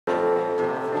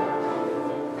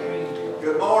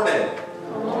morning.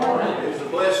 Good morning. It's a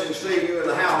blessing to see you in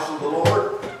the house of the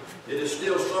Lord. It is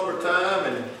still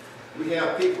summertime and we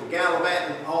have people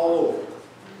gallivanting all over.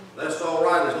 That's all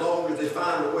right as long as they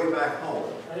find a way back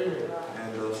home. Amen.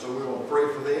 And so we want to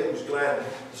pray for them. It's glad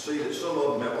to see that some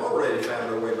of them have already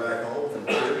found their way back home from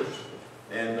church.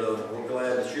 And we're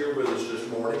glad that you're with us this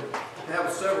morning. I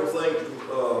have several things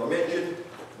to mention.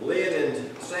 Lynn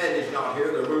and Sandy's not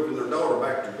here. They're moving their daughter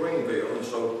back to Greenville. And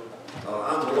so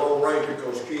I'm the Lone Ranger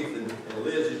because Keith and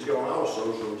Liz is going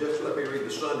also. So just let me read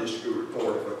the Sunday school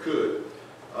report if I could.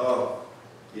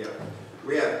 Yeah.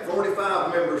 We had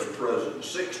 45 members present,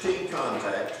 16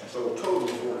 contacts, so a total of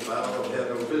 45. We had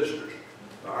no visitors.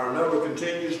 Our number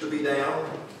continues to be down.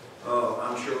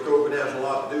 I'm sure COVID has a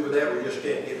lot to do with that. We just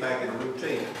can't get back in a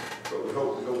routine. But we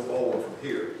hope to go forward from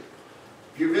here.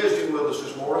 If you're visiting with us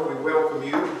this morning, we welcome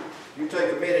you. You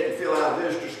take a minute and fill out a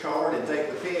visitor's card and take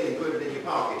the pen and put it in your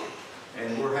pocket.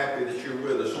 And we're happy that you're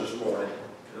with us this morning.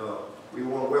 We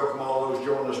want to welcome all those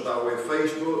joining us by way of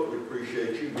Facebook. We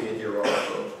appreciate you being here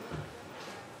also.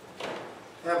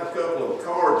 I have a couple of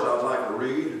cards I'd like to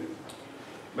read.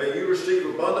 May you receive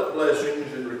abundant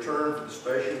blessings in return for the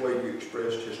special way you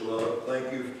expressed His love.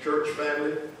 Thank you, church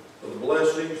family, for the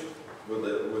blessings with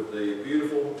the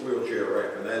beautiful wheelchair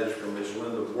rack, and that is from Miss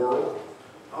Linda Worrell.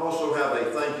 I also have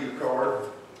a thank you card,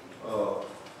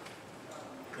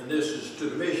 and this is to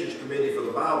the Missions Committee for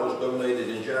the Bibles donated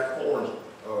in Jack Horn's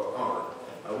honor.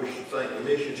 I wish to thank the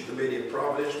Missions Committee of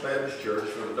Providence Baptist Church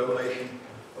for the donation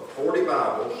of 40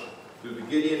 Bibles through the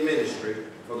Gideon Ministry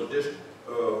for the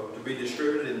to be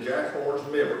distributed in Jack Horn's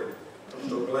memory. I'm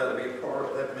so glad to be a part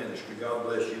of that ministry. God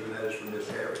bless you, and that is from Miss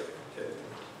Harriet. Okay.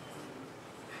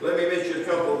 Let me mention a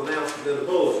couple of announcements in the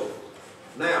bulletin.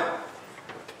 Now,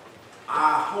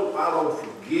 I hope I don't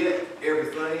forget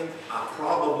everything. I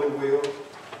probably will.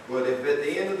 But if at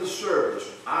the end of the service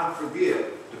I forget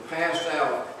to pass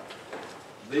out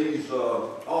these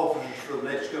officers for the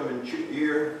next coming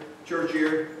church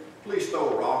year, please throw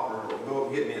a rock or go up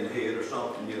and hit me in the head or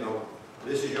something, you know.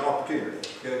 This is your opportunity,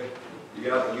 okay? You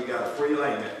got a free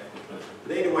lane there.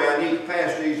 But anyway, I need to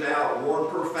pass these out, one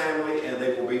per family, and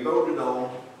they will be voted on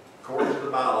according to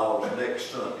the bylaws next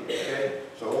Sunday, okay?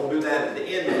 So I won't do that at the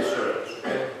end of the service,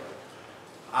 okay?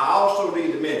 I also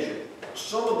need to mention,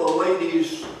 some of the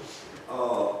ladies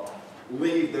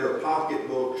leave their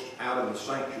pocketbooks out in the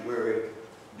sanctuary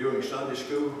during Sunday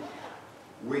school.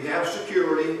 We have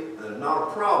security, and it's not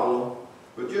a problem,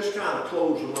 but just kind of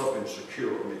close them up and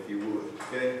secure them if you would,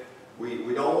 okay?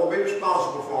 We don't want to be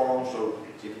responsible for them, so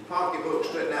if your pocketbook's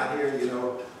sitting out here, you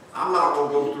know, I'm not going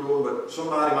to go through them, but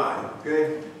somebody might,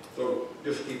 okay? So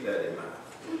just keep that in mind.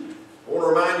 I want to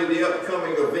remind you of the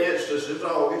upcoming events. This is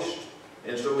August,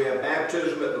 and so we have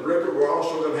baptism at the river. We're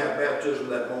also going to have baptism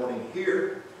that morning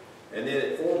here, and then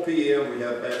at 4 p.m. we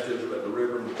have baptism at the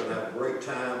river. We're going to have a great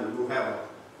time. We will have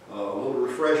a little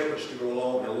refreshments to go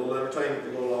along and a little entertainment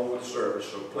to go along with the service.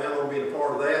 So plan on being a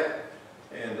part of that,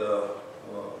 and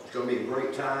it's going to be a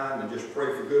great time, and just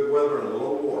pray for good weather and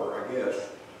low water, I guess.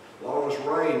 As long as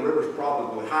rain, river's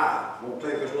probably high. It won't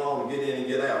take us long to get in and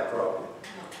get out probably.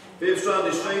 Fifth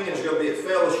Sunday singing is going to be at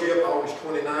Fellowship August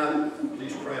 29th.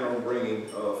 Please plan on bringing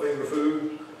finger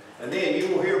food. And then you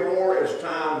will hear more as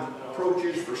time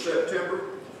approaches for September.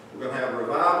 We're going to have a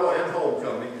revival and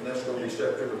homecoming, and that's going to be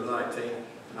September the 19th.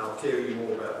 And I'll tell you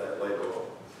more about that later on.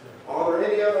 Are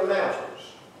there any other announcements?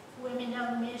 Women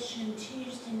on Mission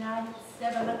Tuesday night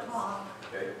at 7 o'clock.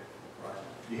 Okay. Right.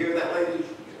 You hear that, ladies?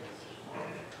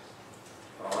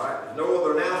 All right. No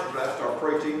other announcements. That's our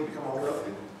prayer team to come on up.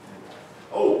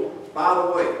 Oh, by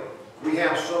the way, we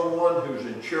have someone who's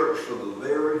in church for the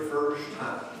very first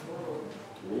time.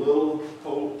 Little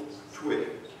Hope Twitty.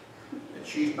 And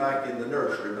she's back in the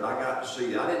nursery, but I got to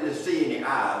see, I didn't see any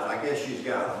eyes. I guess she's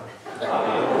got them. They're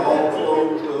all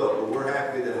closed up, but we're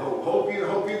happy that hope you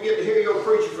get to hear your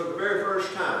preaching for the very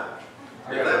first time.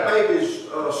 If that baby's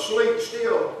asleep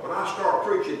still, when I start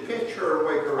preaching, pinch her and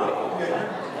wake her up, okay?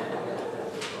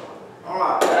 All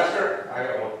right. Pastor, I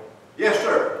got one. Yes,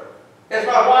 sir. It's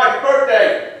my wife's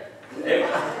birthday. We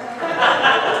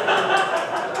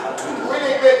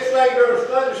didn't get to say during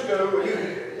Sunday school.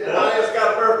 Anybody else got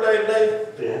a birthday today?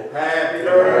 Yeah. Happy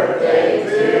birthday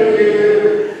to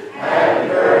you. Happy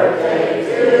birthday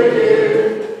to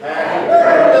you. Happy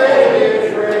birthday, dear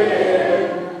friend.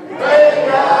 May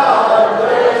God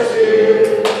bless you.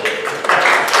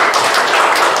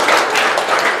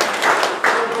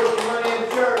 Put some money in the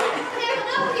church.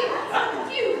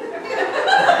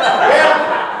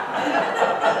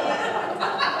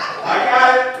 I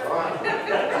got it. All right.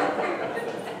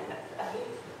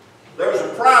 There's a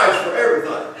prize for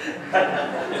everything.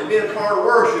 And being part of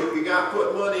worship, you got to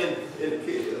put money in the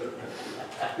kids.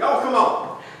 Y'all come on.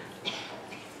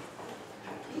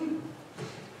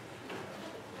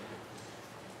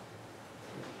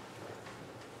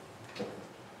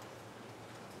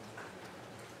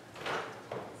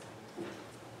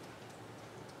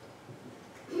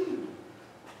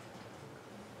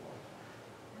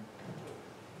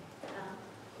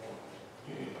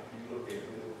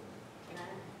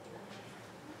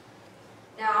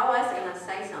 Now, I was going to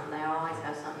say something. I always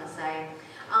have something to say.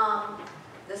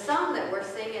 The song that we're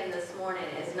singing this morning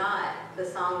is not the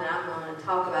song that I'm going to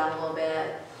talk about a little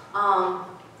bit.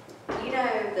 You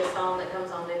know the song that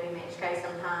comes on Debbie Mitchkay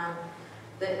sometime?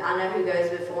 That I know who goes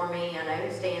before me. I know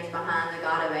who stands behind the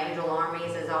God of angel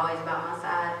armies is always by my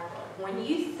side. When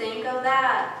you think of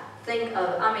that, think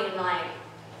of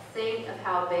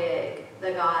how big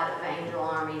the God of angel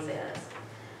armies is.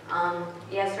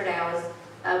 Yesterday I was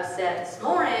upset this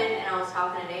morning, and I was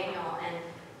talking to Daniel, and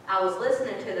I was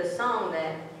listening to the song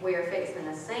that we are fixing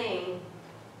to sing,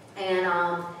 and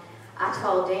I was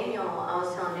telling Daniel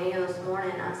this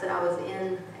morning, I said I was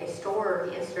in a store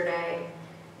yesterday,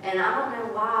 and I don't know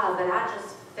why, but I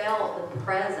just felt the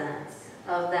presence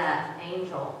of that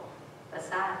angel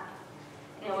beside me,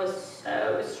 and it was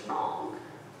so strong,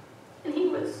 and he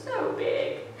was so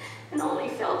big, and only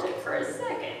felt it for a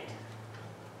second,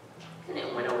 and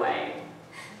it went away.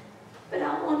 But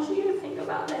I want you to think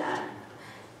about that.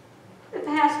 The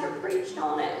pastor preached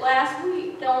on it last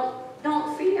week.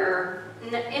 Don't fear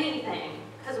anything,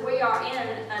 because we are in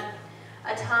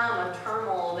a time of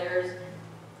turmoil. There's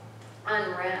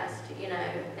unrest,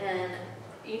 and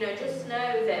just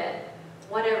know that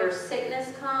whatever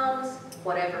sickness comes,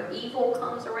 whatever evil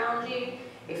comes around you,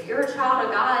 if you're a child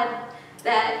of God,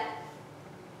 that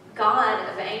God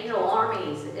of angel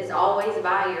armies is always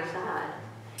by your side.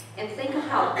 And think of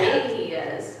how big he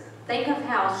is. Think of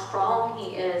how strong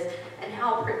he is, and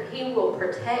how he will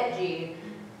protect you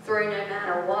through no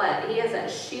matter what. He has that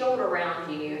shield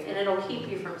around you, and it'll keep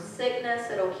you from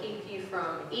sickness. It'll keep you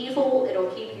from evil.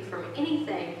 It'll keep you from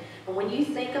anything. And when you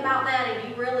think about that and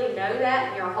you really know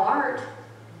that in your heart,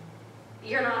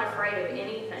 you're not afraid of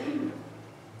anything.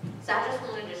 So I just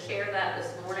wanted to share that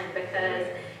this morning, because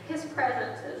his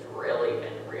presence has really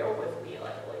been real with me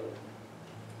lately.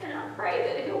 And I pray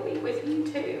that he'll be with you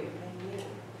too. Amen.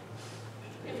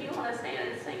 If you want to stand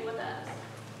and sing with us.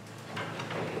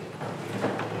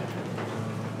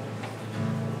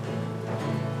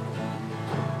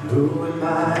 Who am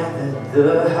I that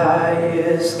the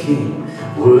highest King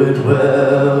would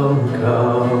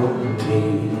welcome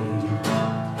me?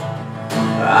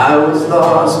 I was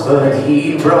lost, but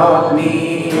he brought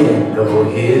me in. Oh,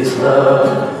 his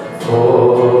love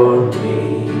for me.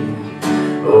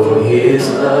 Oh, his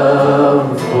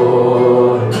love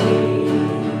for me.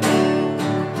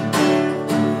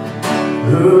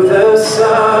 Who the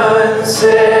Son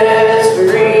sets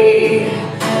free,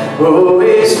 oh,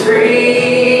 is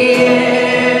free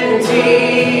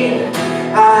indeed.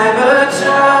 I'm a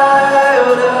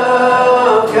child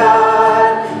of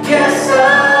God, yes I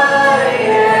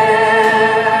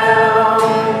am.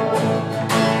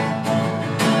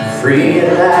 Free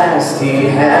at last, he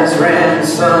has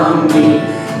ransomed me.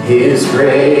 His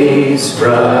grace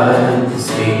runs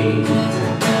deep.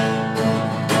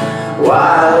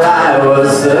 While I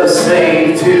was a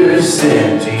slave to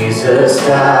sin, Jesus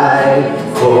died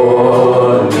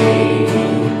for me.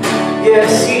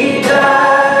 Yes, he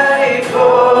died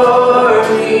for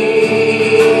me.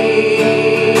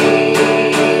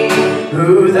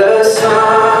 Who the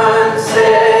Son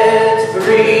sets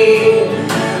free,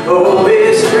 oh,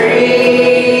 is free.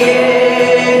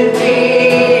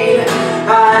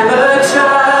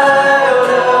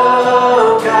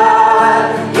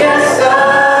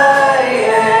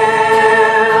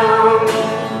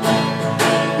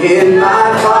 In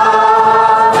my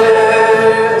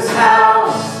Father's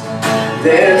house,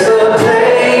 there's a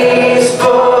place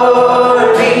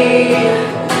for me.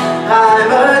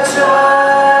 I'm a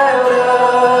child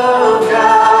of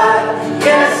God,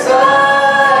 yes I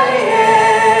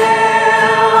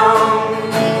am.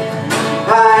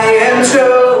 I am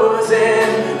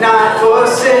chosen, not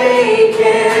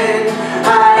forsaken.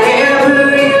 I am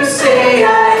who you say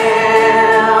I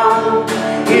am.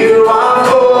 You are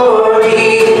for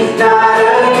me, not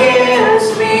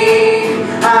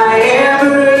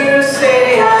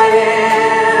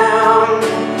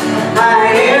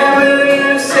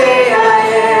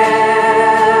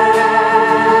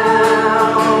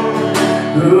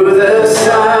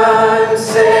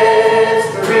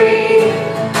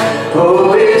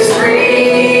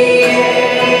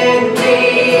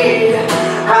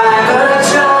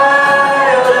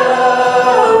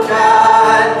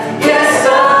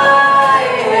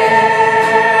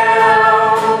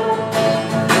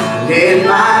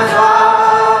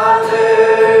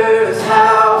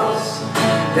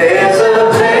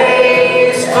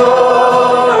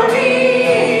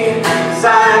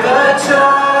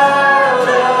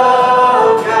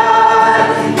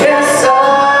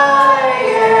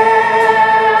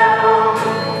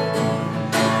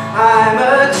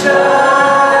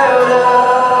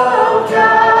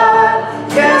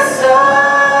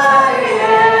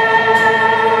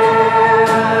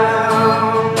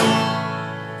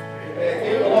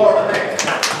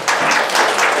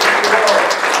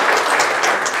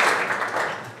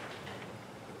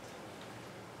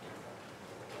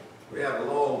We have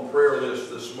a long prayer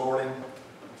list this morning.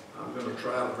 I'm going to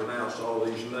try to pronounce all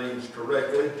these names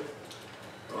correctly.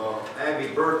 Abby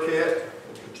Burkett,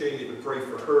 we'll continue to pray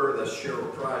for her. That's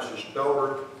Cheryl Price's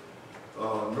daughter.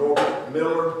 Norbert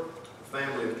Miller, the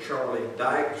family of Charlie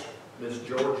Dykes. Miss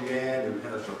Georgianne, who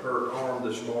has a hurt arm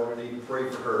this morning, need to pray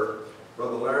for her.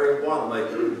 Brother Larry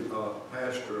Wanamaker,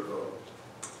 pastor of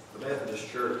the Methodist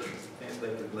Church, can't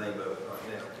think of the name of it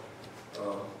right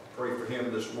now. Pray for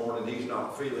him this morning. He's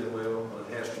not feeling well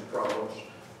and has some problems.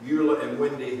 Eula and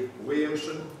Wendy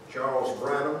Williamson, Charles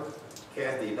Branham,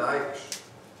 Kathy Dykes,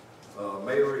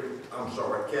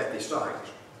 Kathy Sykes,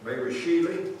 Mary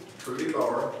Sheely, Trudy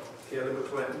Barr, Kelly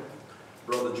McClinton,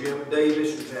 Brother Jim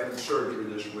Davis, who's having surgery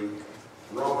this week,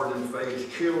 Robert and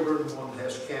Faye's children, one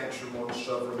has cancer, one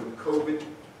suffering with COVID,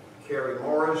 Carrie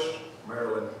Morris,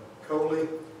 Marilyn Coley,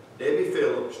 Debbie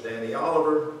Phillips, Danny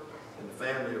Oliver, and the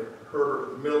family of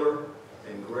Herbert Miller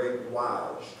and Greg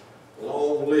Wiles.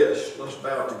 Long list. Let's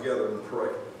bow together and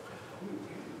pray.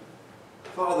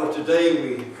 Father,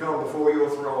 today we come before your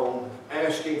throne,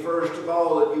 asking first of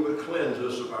all that you would cleanse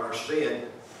us of our sin.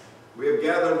 We have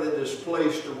gathered in this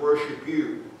place to worship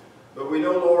you. But we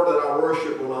know, Lord, that our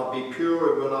worship will not be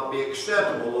pure, it will not be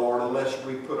acceptable, Lord, unless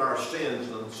we put our sins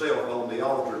and self on the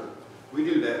altar. We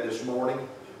do that this morning.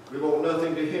 We want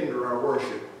nothing to hinder our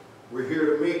worship. We're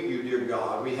here to meet you, dear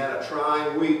God. We had a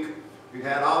trying week. We've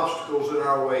had obstacles in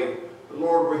our way. But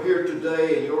Lord, we're here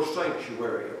today in your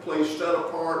sanctuary, a place set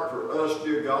apart for us,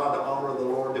 dear God, to honor the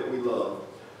Lord that we love.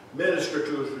 Minister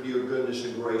to us with your goodness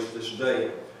and grace this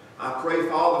day. I pray,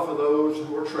 Father, for those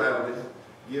who are traveling.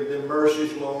 Give them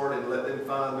mercies, Lord, and let them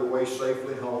find their way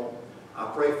safely home. I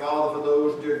pray, Father, for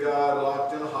those, dear God,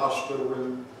 locked in a hospital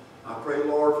room. I pray,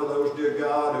 Lord, for those, dear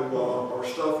God, who are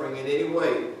suffering in any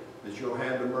way, that your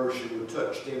hand of mercy will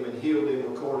touch them and heal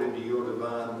them according to your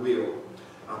divine will.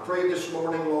 I pray this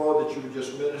morning, Lord, that you would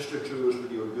just minister to us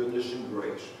with your goodness and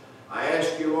grace. I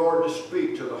ask you, Lord, to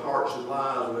speak to the hearts and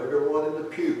lives of everyone in the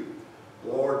pew,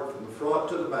 Lord, from the front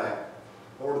to the back.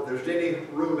 Lord, if there's any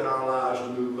room in our lives to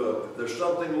move up, if there's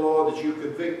something, Lord, that you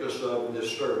convict us of in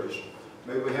this service,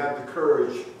 may we have the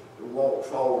courage to walk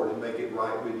forward and make it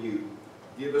right with you.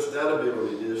 Give us that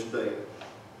ability this day.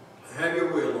 Have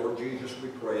your will, Lord Jesus, we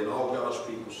pray. And all God's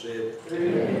people said,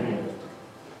 amen.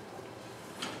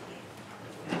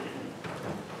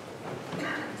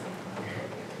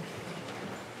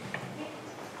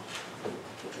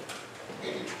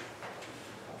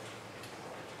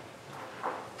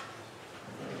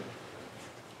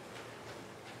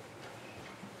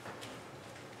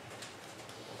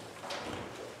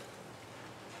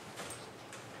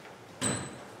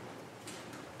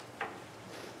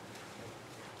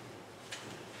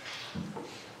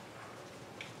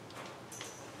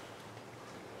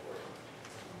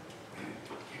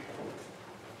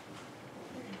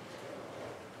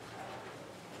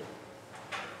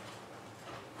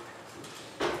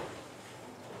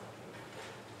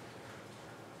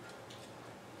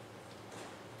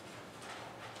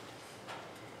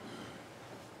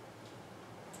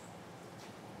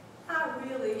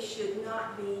 Really should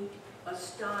not be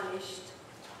astonished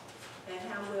at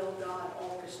how well God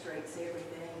orchestrates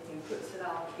everything and puts it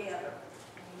all together.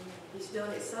 He's done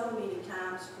it so many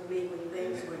times for me when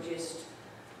things were just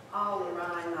all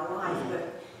awry in my life.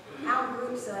 But our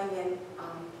group sang in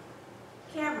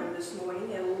Cameron this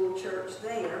morning at a little church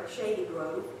there, Shady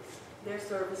Grove. Their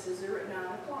services are at 9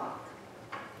 o'clock.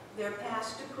 Their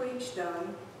pastor preached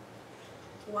on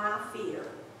why fear.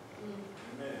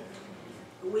 Amen.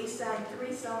 We sang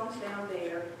 3 songs down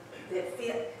there that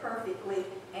fit perfectly,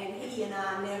 and he and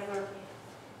I never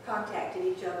contacted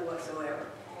each other whatsoever.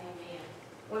 Amen.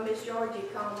 When Miss Georgie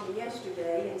called me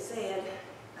yesterday and said,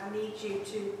 I need you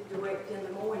to direct in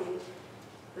the morning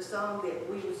the song that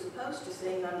we were supposed to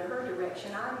sing under her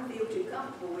direction, I didn't feel too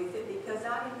comfortable with it because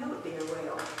I didn't know it very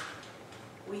well.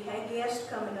 We had guests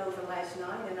coming over last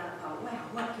night, and I thought, wow,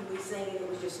 what can we sing? And it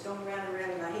was just going round and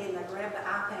round in my head, and I grabbed the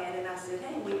iPad, and I said,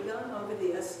 hey, we've gone over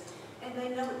this, and they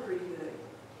know it pretty good.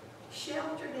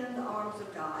 Sheltered in the arms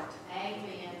of God.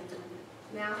 Amen.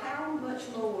 Now, how much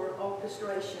more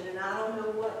orchestration, and I don't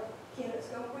know what Kennett's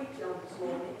going to preach on this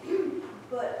morning,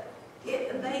 but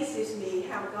it amazes me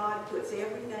how God puts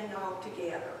everything all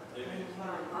together. Amen.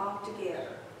 All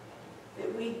together.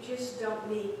 That we just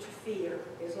don't need to fear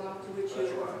as long as we're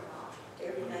children of God.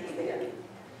 Everything's there.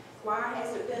 Choir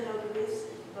hasn't been over this,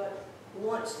 but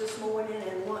once this morning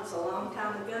and once a long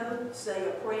time ago, say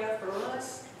a prayer for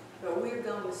us, but we're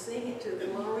going to sing it to the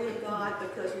glory of God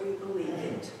because we believe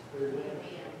it. Amen.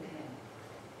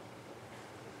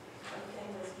 Okay,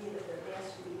 let's give it the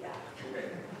best we got.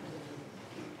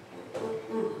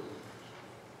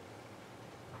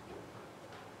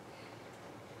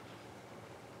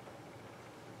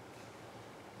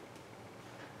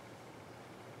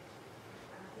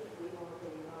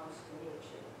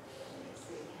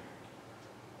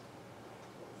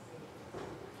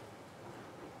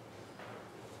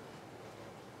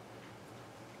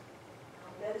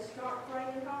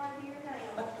 raining hard here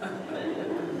now.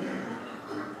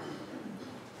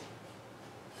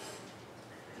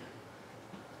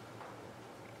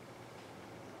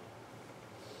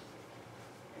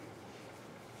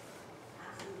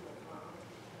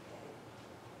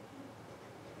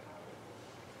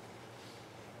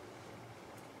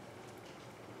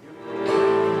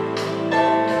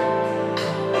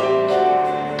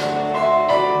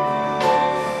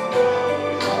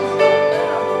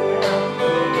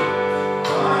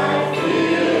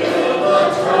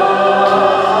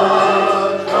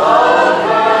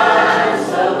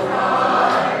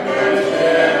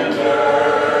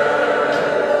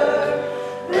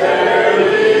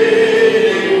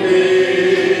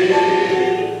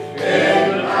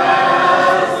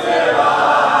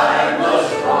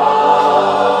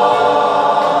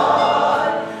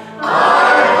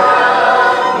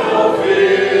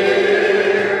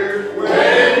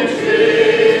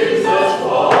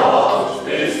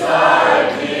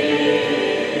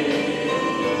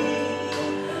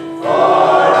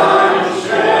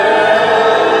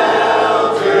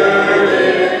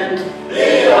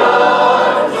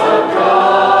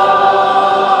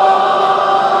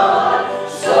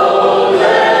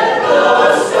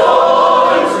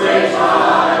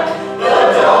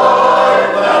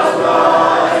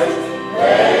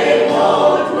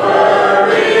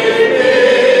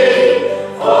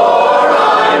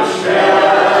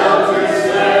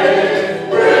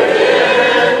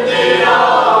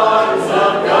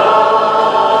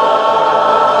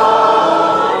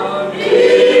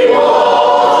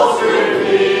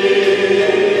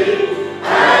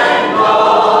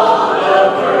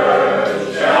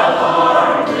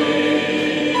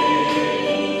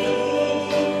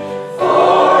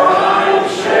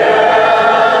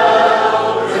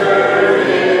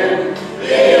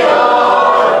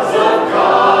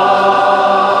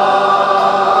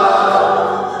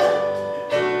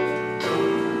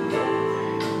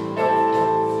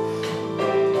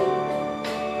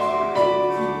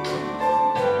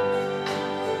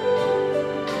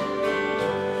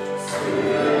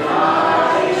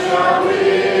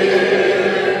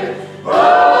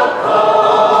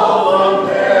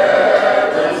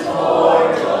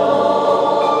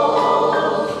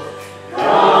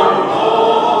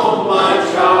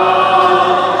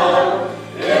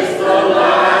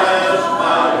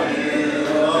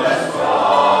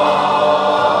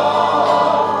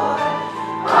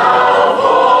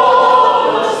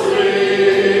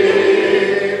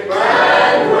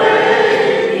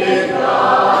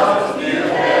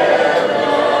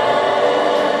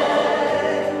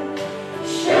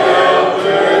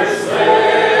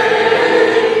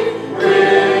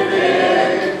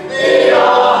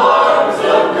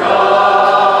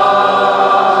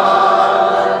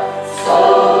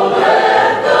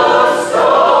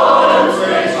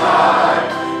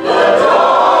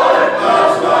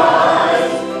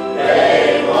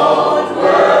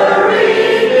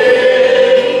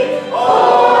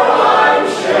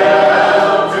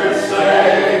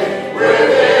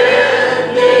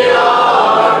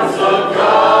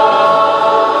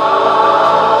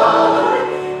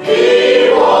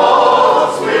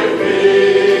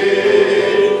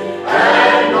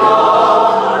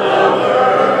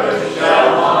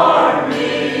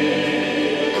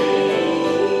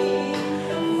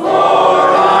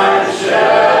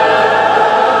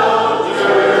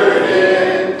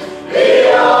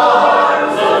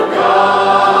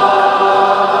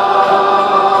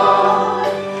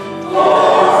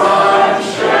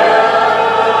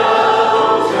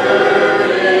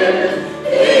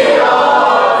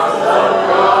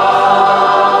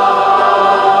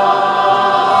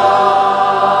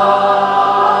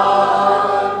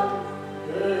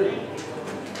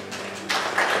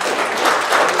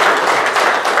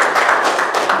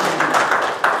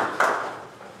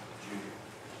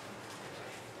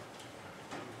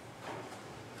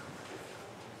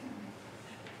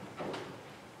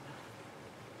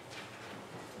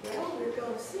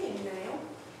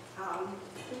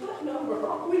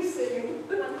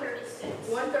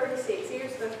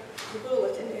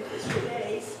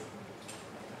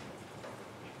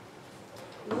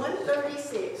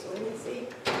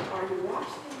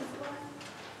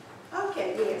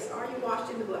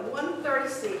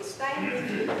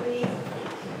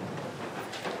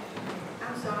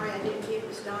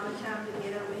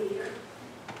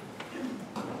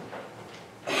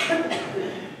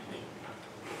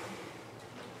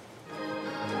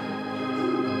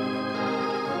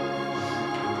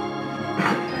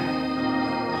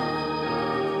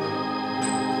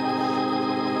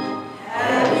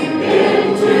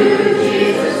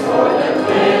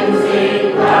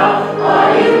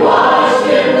 Are you washed?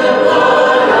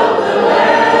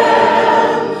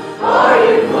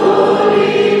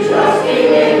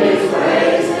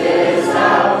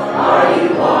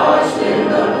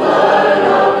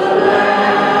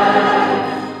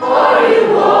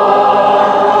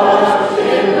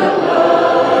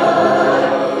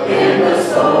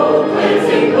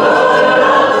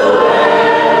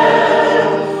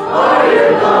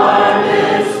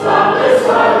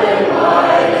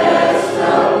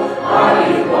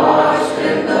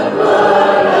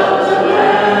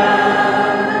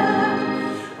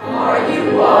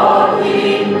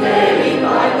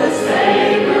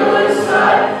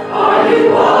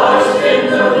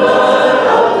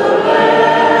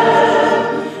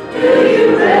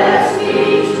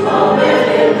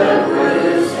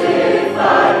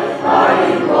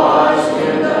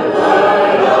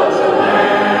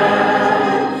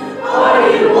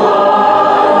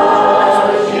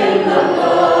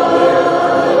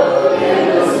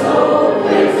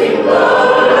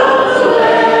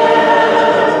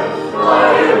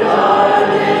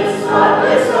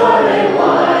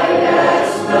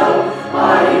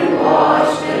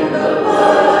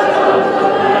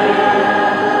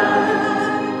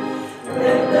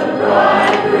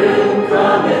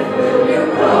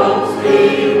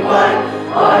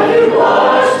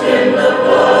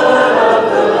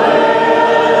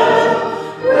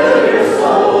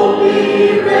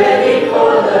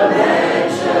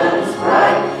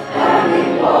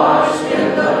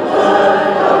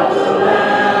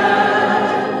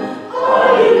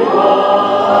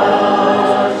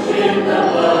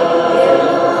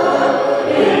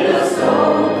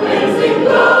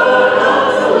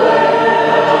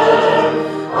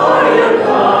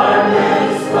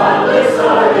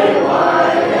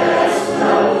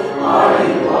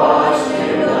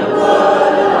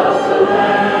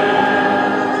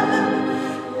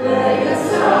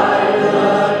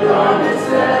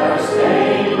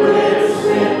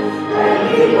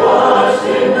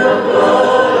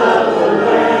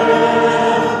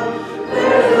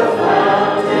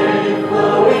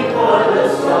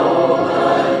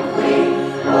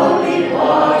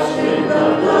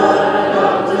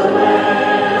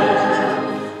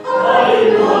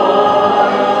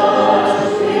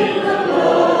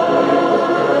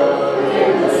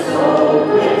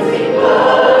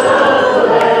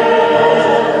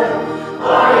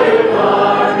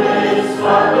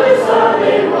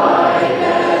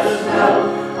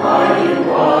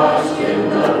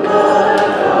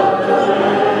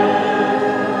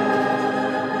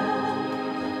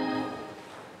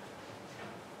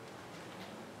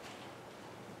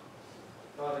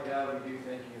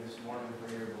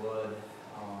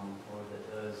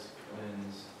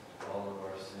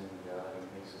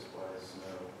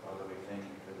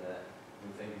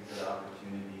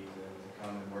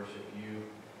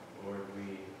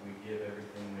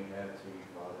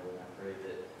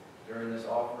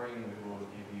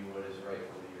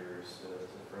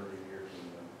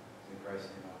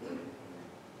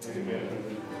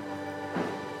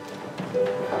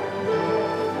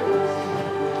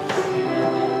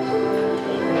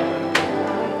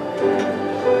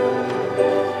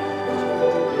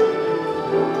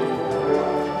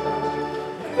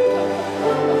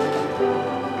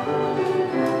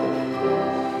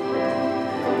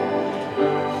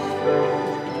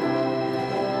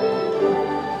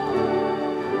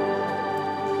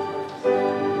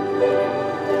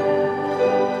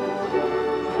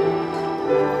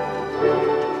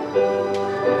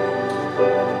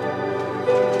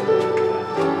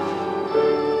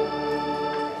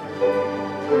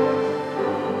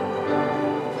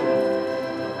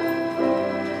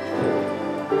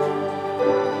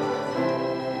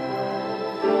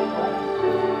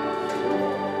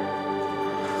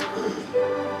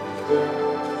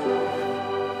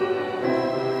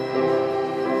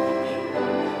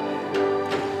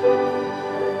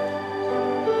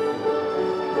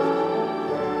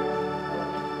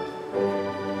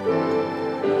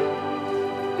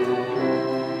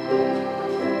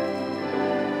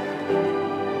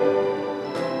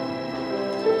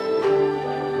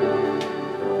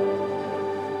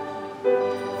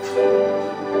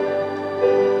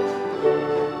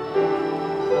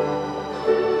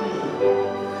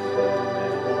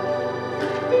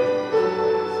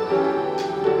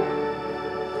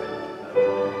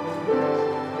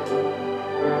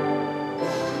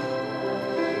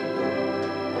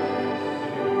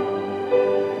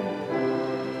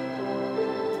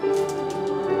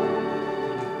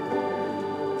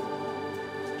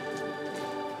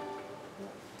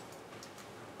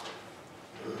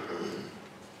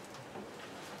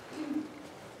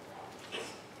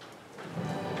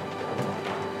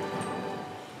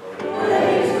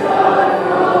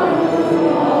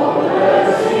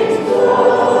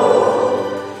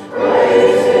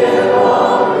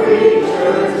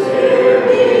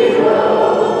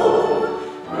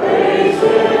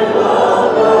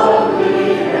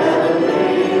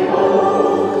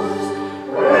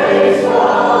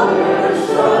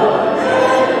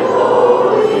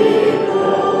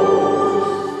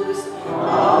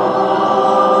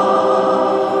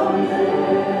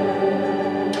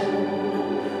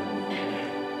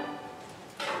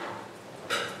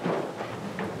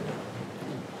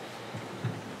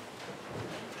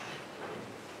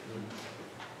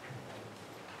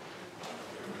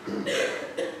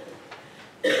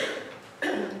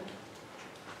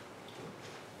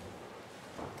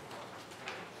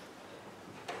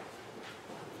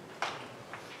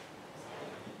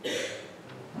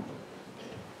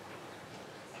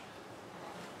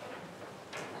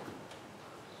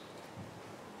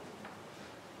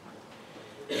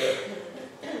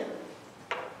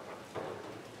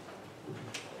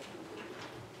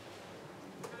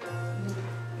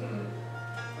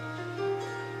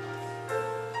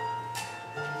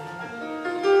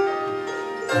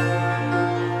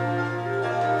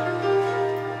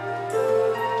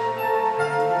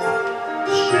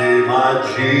 See my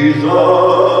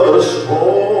Jesus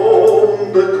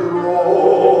on the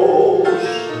cross,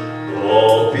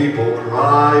 all people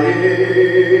crying,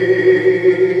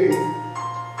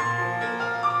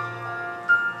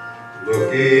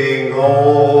 looking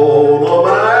on a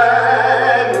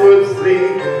man would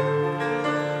think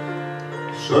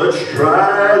such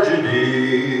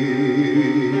tragedy.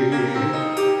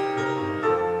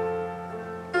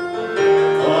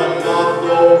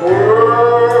 Another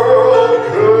world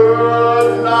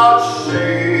could not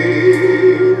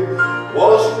see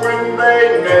was when they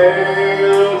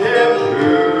nailed him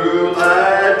to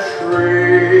that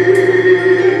tree.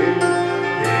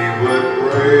 He would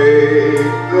break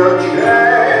the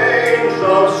chains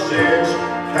of sin's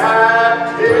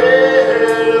captivity.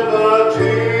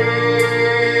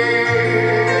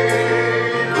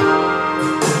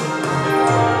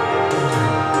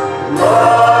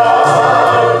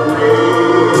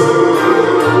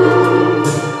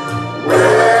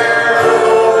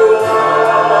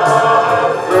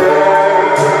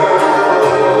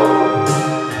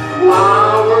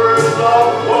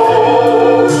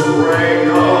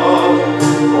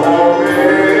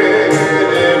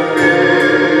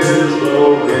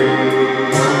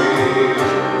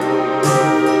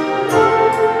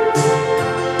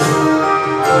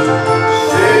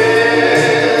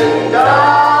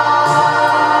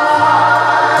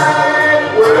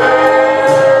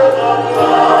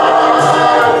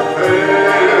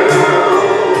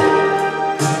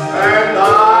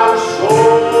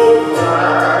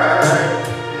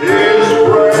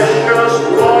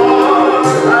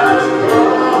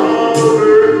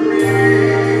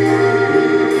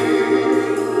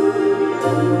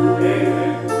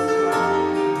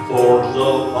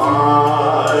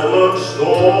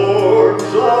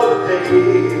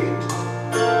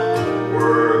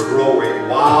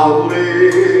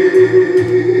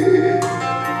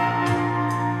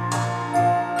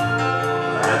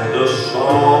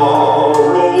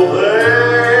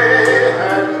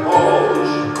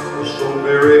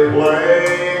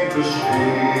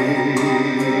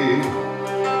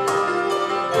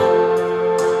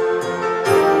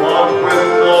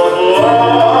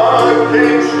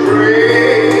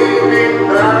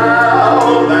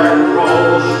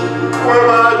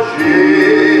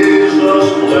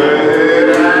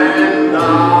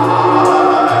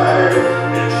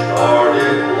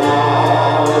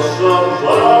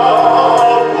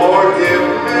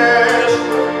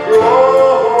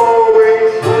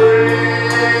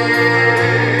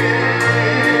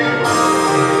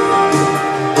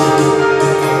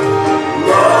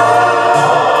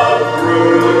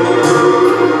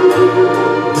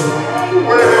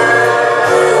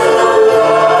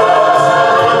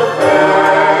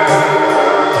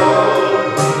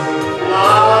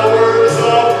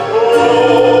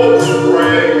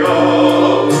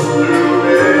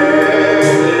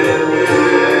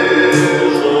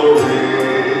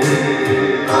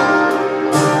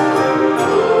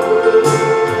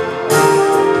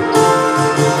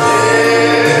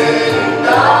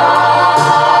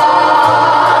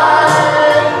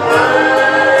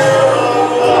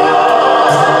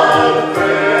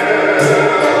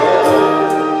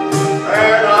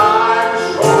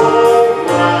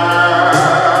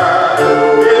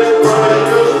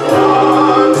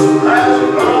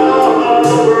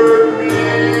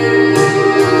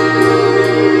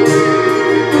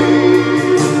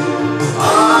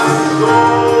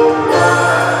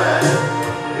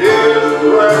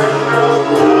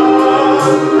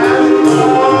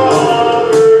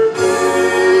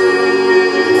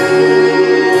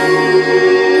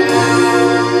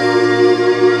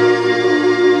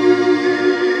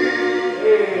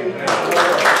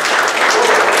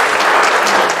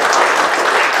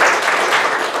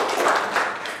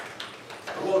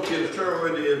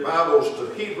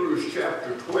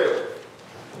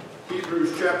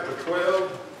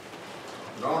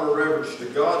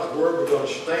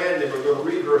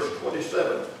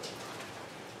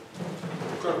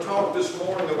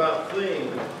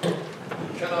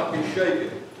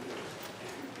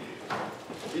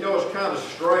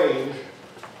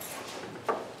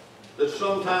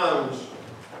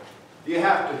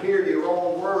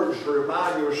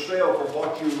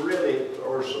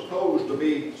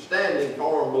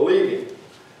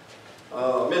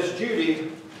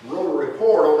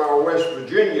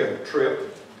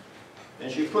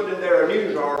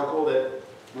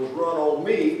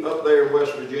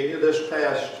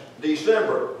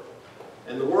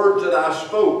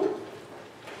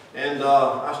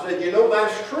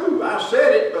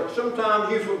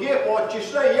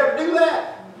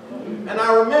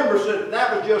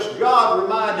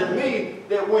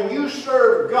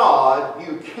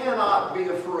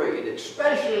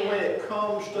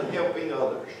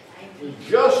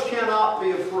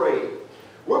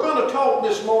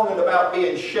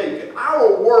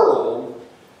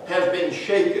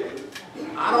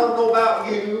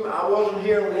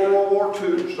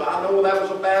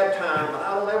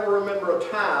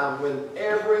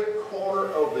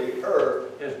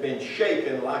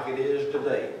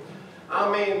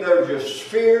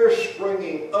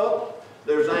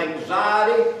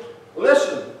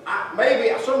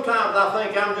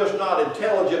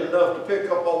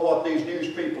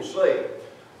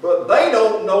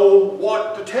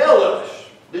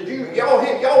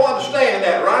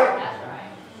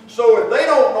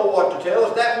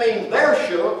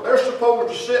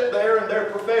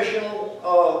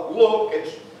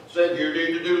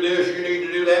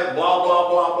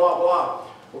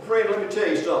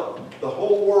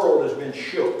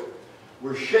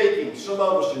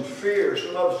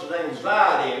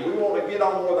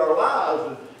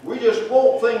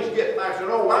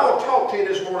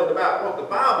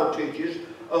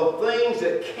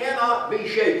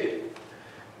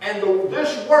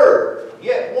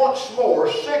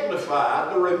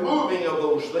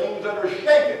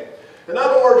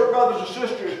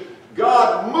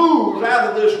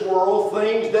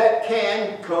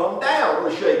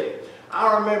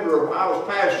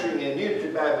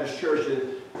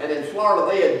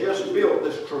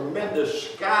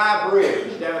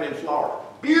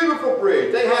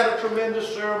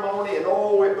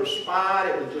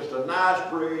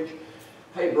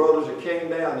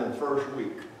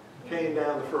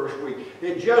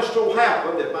 It just so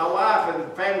happened that my wife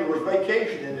and family was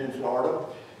vacationing in Florida,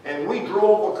 and we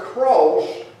drove across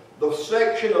the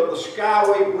section of the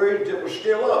Skyway Bridge that was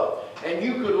still up. And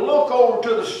you could look over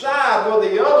to the side where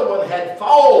the other one had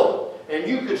fallen, and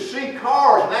you could see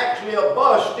cars and actually a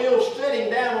bus still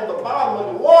sitting down on the bottom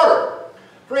of the water.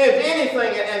 Friends,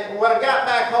 anything, and when I got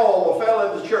back home, a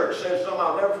fellow in the church said something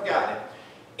I'll never forget it.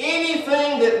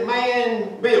 Anything that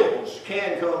man builds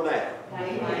can come down.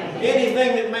 Amen.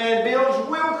 Anything that man builds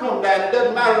will come down. It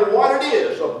doesn't matter what it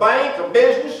is, a bank, a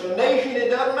business, a nation, it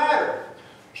doesn't matter.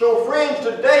 So friends,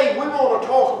 today we want to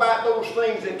talk about those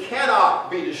things that cannot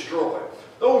be destroyed.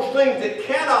 Those things that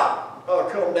cannot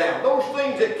come down. Those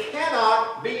things that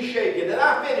cannot be shaken. And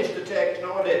I finished the text,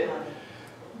 no I didn't.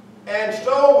 And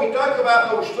so we talk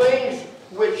about those things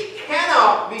which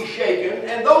cannot be shaken,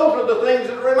 and those are the things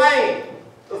that remain.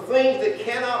 The things that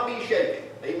cannot be shaken.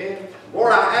 Amen.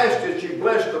 Lord, I ask that you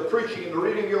bless the preaching and the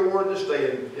reading of your word this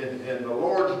day. In the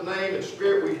Lord's name and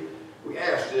spirit, we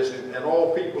ask this. And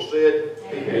all people said,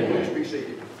 amen. Please be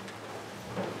seated.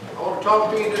 I want to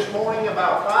talk to you this morning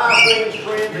about 5 things,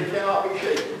 friends, that cannot be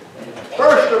shaken.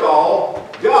 First of all,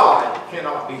 God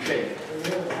cannot be shaken.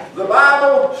 The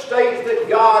Bible states that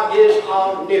God is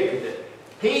omnipotent.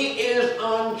 He is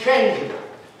unchangeable.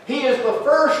 He is the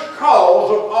first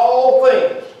cause of all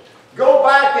things. Go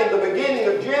back in the beginning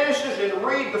of Genesis and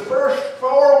read the first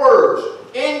 4 words.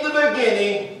 In the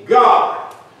beginning,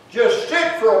 God. Just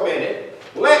sit for a minute.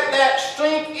 Let that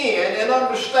sink in and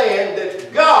understand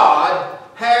that God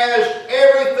has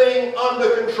everything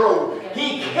under control.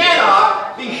 He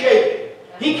cannot be shaken.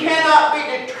 He cannot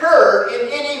be deterred in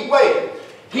any way.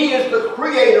 He is the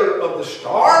creator of the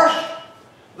stars,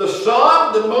 the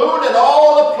sun, the moon, and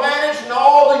all the planets and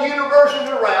all the universes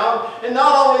around. And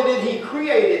not only did He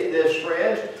create this,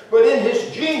 friends, but in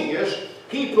His genius,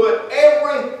 He put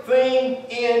everything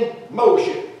in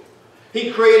motion.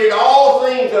 He created all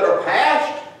things that are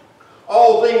past,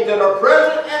 all things that are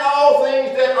present, and all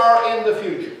things that are in the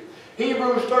future.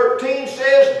 Hebrews 13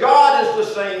 says God is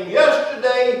the same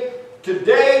yesterday,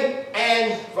 today,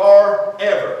 and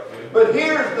forever. But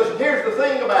here's the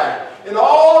thing about it. In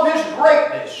all of His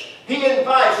greatness, He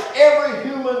invites every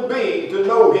human being to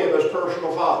know Him as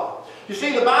personal Father. You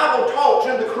see, the Bible talks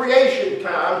in the creation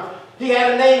time, He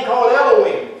had a name called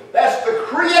Elohim. That's the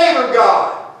Creator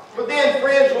God. But then,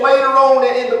 friends, later on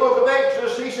in the book of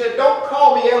Exodus, He said, don't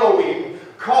call me Elohim,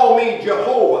 call me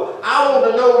Jehovah. I want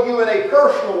to know you in a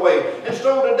personal way. And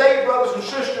so today, brothers and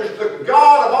sisters, the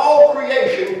God of all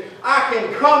creation, I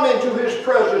can come into His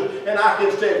presence and I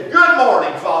can say, good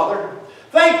morning, Father.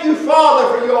 Thank you,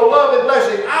 Father, for your love and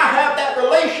blessing. I have that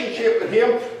relationship with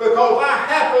Him because I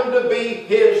happen to be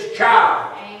His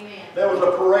child. Amen. There was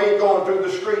a parade going through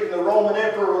the street, and the Roman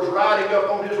emperor was riding up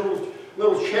on his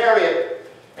little chariot.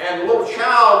 And the little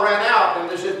child ran out and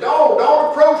they said,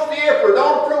 don't approach the emperor,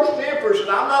 don't approach the emperor. He said,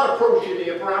 I'm not approaching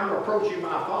the emperor, I'm approaching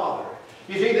my Father.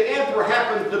 You see, the emperor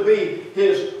happened to be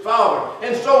his father.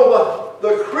 And so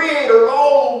the creator of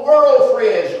all the world,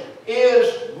 friends,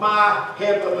 is my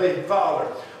heavenly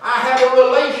Father. I have a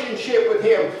relationship with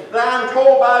Him that I'm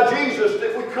told by Jesus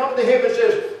that we come to Him and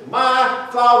says, my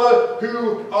Father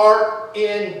who art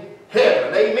in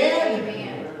heaven. Amen? Amen.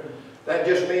 That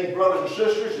just means, brothers and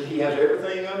sisters, that He has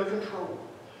everything under control.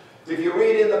 If you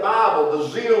read in the Bible, the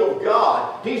zeal of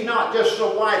God, He's not just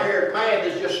some white-haired man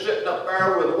that's just sitting up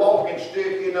there with a walking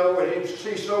stick, you know, and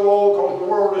he's so old because the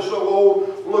world is so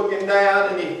old, looking down,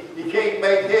 and he can't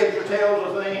make heads or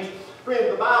tails of things.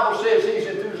 Friends, the Bible says He's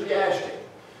enthusiastic.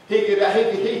 He can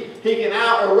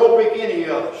out-aerobic any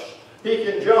of us. He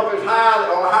can jump as high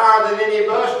or higher than any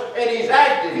of us, and He's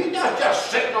active. He's not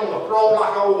just sitting on the throne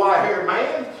like an old white-haired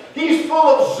man. He's full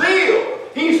of zeal.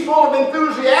 He's full of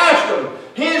enthusiasm.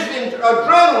 His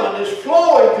adrenaline is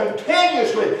flowing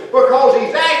continuously because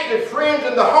He's active, friends,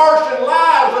 in the hearts and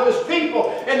lives of His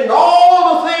people and in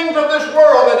all the things of this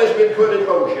world that has been put in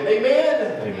motion.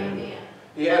 Amen? Amen.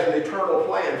 He has an eternal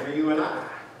plan for you and I.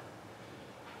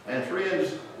 And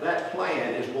friends, that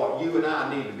plan is what you and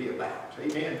I need to be about.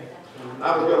 Amen?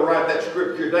 I was going to write that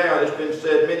scripture down. It's been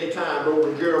said many times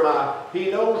over Jeremiah.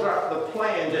 He knows the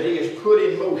plans that He has put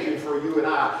in motion for you and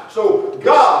I. So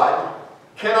God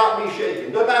cannot be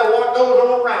shaken. No matter what goes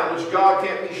on around us, God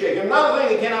can't be shaken. Another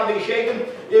thing that cannot be shaken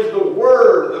is the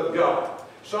Word of God.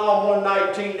 Psalm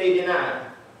 119:89.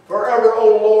 Forever,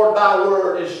 O Lord, Thy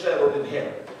word is settled in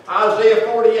heaven. Isaiah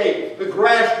 48. The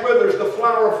grass withers, the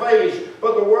flower fades,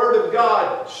 but the Word of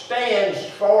God stands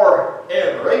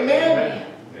forever. Amen? Amen.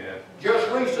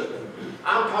 Just recently,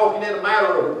 I'm talking in a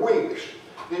matter of weeks,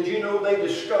 did you know they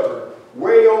discovered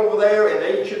way over there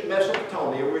in ancient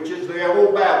Mesopotamia, which is the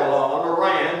old Babylon,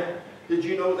 Iran, did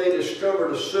you know they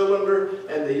discovered a cylinder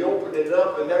and they opened it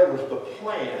up and there was the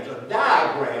plans, a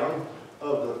diagram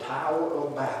of the Tower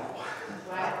of Babel.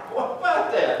 Wow. What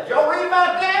about that? Did y'all read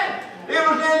about that? It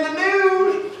was in the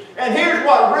news. And here's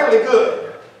what really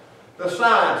good. The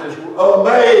scientists were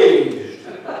amazed.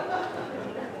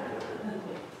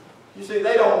 You see,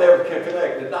 they don't never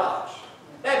connect the dots.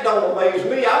 That don't amaze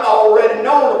me. I've already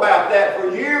known about that for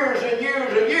years and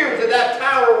years and years, that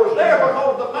tower was there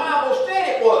because the Bible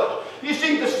said it was. You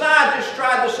see, the scientists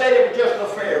tried to say it was just a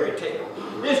fairy tale.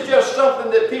 It's just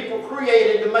something that people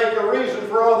created to make a reason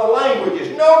for other languages.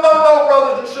 No,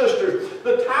 brothers and sisters.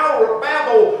 The Tower of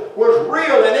Babel was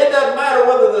real, and it doesn't matter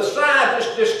whether the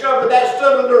scientists discovered that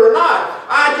cylinder or not.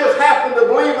 I just happen to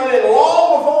believe in it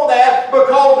long before that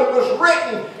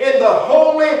the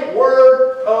holy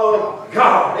word of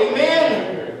God.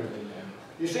 Amen?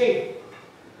 You see,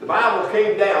 the Bible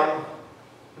came down,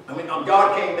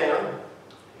 God came down,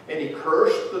 and he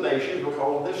cursed the nations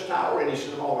because of this tower, and he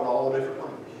sent them all in all different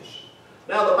languages.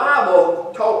 Now, the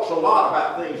Bible talks a lot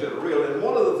about things that are real, and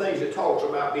one of the things it talks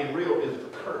about being real is the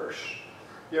curse.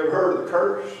 You ever heard of the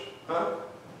curse? Huh?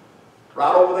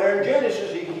 Right over there in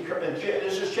Genesis, in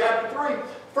Genesis chapter 3,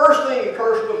 first thing he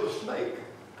cursed was the snake.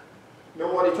 You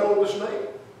know what he told the snake?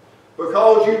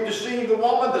 Because you deceived the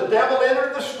woman, the devil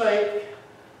entered the snake,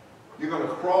 you're going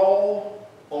to crawl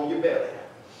on your belly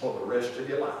for the rest of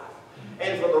your life.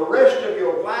 And for the rest of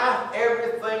your life,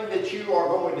 everything that you are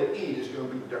going to eat is going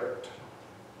to be dirt.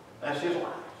 That's his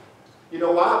life. You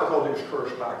know why? Because it was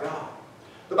cursed by God.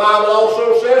 The Bible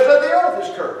also says that the earth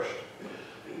is cursed.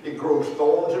 It grows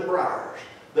thorns and briars.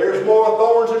 There's more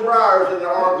thorns and briars than there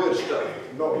are good stuff,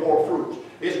 more fruits.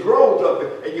 It grows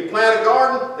up, and you plant a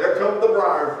garden, there come the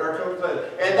briars, there comes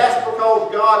that. And that's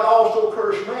because God also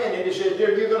cursed man, and he said,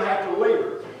 you're going to have to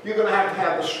labor. You're going to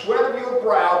have the sweat of your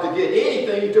brow to get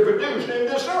anything to produce in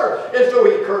this earth. And so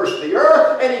he cursed the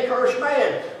earth, and he cursed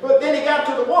man. But then he got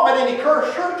to the woman, and he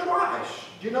cursed her twice.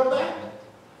 Do you know that?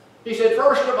 He said,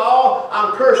 first of all,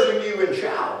 I'm cursing you in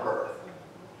childbirth.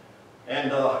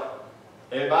 And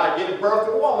if I give birth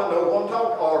to a woman,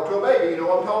 or to a baby, you know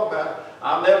what I'm talking about.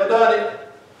 I've never done it.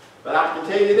 But I can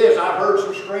tell you this, I've heard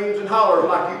some screams and hollers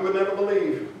like you would never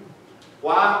believe.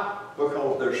 Why?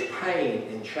 Because there's pain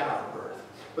in childbirth.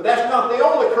 But that's not the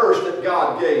only curse that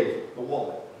God gave the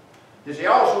woman. Because he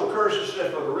also curses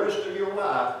that for the rest of your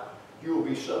life, you will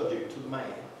be subject to the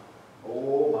man.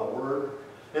 Oh, my word.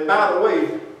 And by the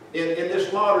way, in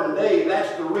this modern day,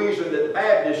 that's the reason that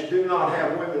Baptists do not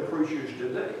have women preachers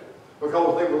today.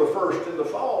 Because they were the first in the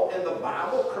fall, and the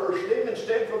Bible cursed them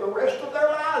instead for the rest of their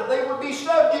lives. They would be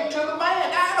subject to the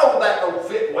man. I know that don't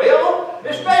fit well,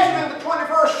 especially in the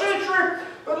 21st century.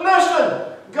 But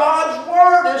listen, God's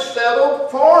word is settled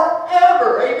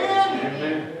forever. Amen?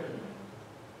 Amen.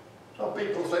 Some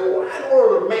people say, well, why in the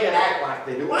world does men act like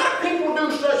they do? Why do people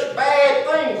do such bad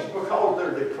things? Because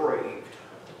they're depraved.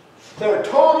 They're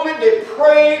totally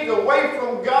depraved away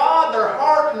from God. Their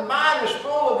heart and mind is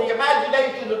full of the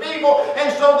imaginations of evil,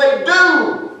 and so they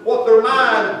do what their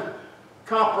mind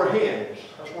comprehends.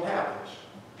 That's what happens.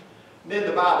 And then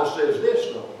the Bible says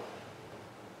this, though.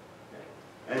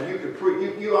 And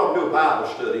you ought to do a Bible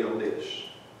study on this.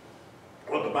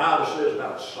 What the Bible says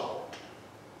about salt.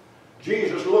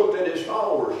 Jesus looked at his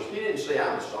followers. He didn't say,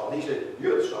 I'm the salt. He said,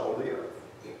 you're the salt of the earth.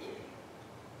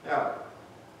 Now,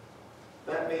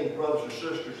 that means, brothers and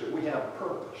sisters, that we have a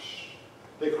purpose.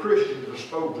 That Christians are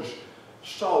supposed to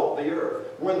salt the earth.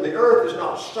 When the earth is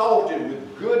not salted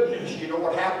with goodness, you know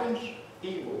what happens?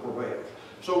 Evil prevails.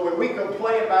 So when we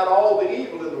complain about all the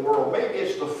evil in the world, maybe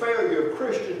it's the failure of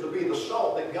Christians to be the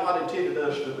salt that God intended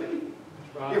us to be.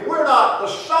 Right. If we're not the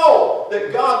salt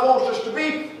that God wants us to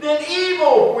be, then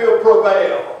evil will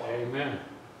prevail. Amen.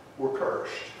 We're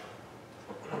cursed.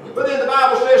 But then the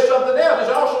Bible says something else.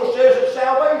 It also says that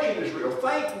salvation is real.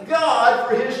 Thank God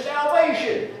for his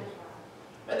salvation.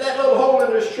 And that little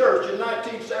holiness church in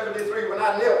 1973, when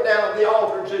I knelt down at the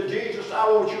altar and said, Jesus, I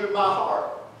want you in my heart.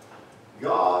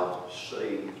 God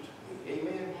saved me.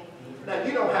 Amen. Now,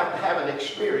 you don't have to have an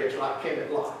experience like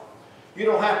Kimmett Lott. You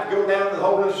don't have to go down to the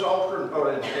holiness altar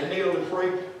and kneel and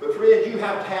pray. But friends, you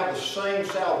have to have the same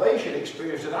salvation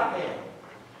experience that I had.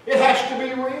 It has to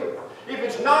be real. If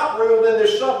it's not real, then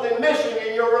there's something missing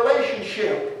in your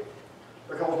relationship.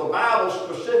 Because the Bible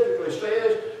specifically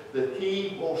says that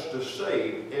he wants to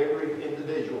save every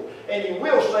individual. And he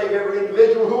will save every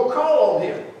individual who will call on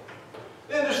him.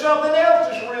 Then there's something else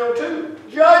that's real too.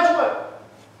 Judgment.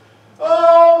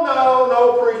 Oh,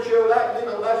 no, preacher.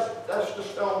 That's the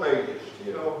Stone Ages.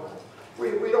 You know,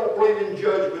 we don't believe in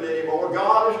judgment anymore.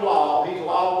 God is law. He's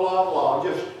law.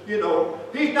 Just, you know,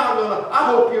 he's not going to. I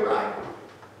hope you're right.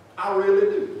 I really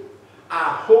do. I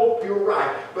hope you're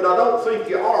right. But I don't think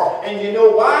you are. And you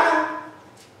know why?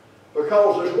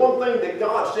 Because there's one thing that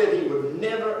God said he would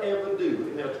never, ever do,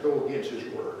 and that's go against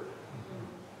his word.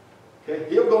 Okay?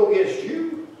 He'll go against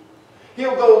you.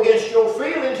 He'll go against your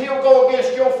feelings. He'll go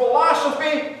against your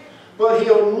philosophy. But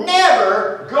he'll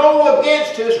never go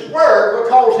against his word,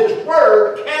 because his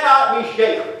word cannot be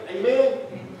shaken. Amen?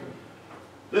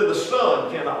 Then the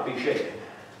sun cannot be shaken.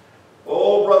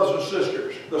 Oh, brothers and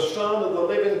sisters, the Son of the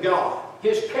living God,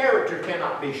 his character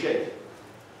cannot be shaken.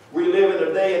 We live in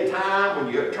a day and time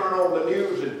when you turn on the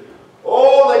news and,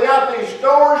 oh, they got these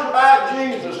stories about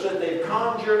Jesus that they've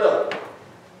conjured up.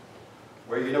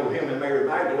 Well, you know, him and Mary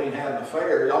Magdalene had an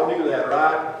affair. Y'all knew that,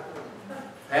 right?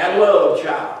 Had a love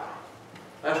child.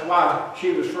 That's why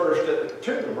she was first at the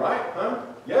tomb, right? Huh?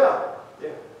 Yeah.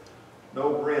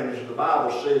 No, friends, the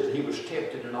Bible says that he was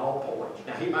tempted in all points.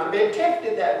 Now, he might have been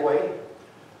tempted that way,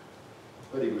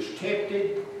 but he was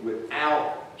tempted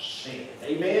without sin.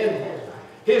 Amen?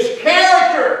 His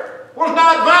character was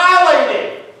not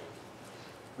violated.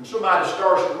 When somebody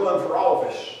starts to run for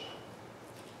office,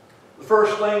 the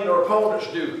first thing their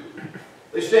opponents do,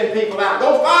 they send people out,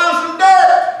 go find some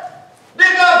dirt,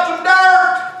 dig up some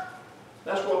dirt.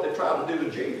 That's what they try to do to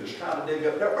Jesus, try to dig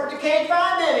up dirt, but they can't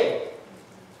find any.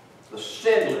 The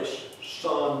sinless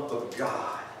Son of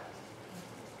God.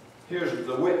 Here's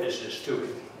the witnesses to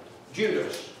him.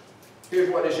 Judas, here's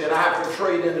what he said, I have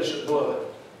portrayed innocent blood.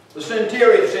 The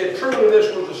centurion said, truly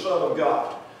this was the Son of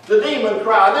God. The demon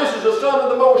cried, this is the Son of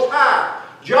the Most High.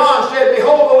 John said,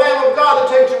 behold the Lamb of God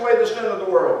that takes away the sin of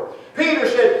the world. Peter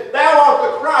said, thou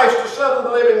art the Christ, the Son of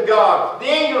the living God. The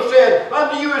angel said,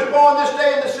 unto you is born this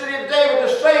day in the city of David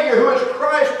the Savior, who is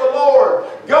Christ the Lord.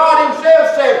 God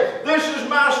himself said, this is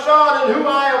my Son in whom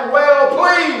I am well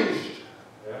pleased.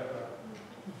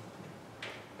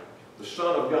 The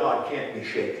Son of God can't be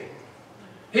shaken.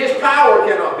 His power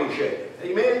cannot be shaken.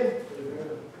 Amen?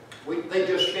 They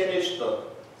just finished the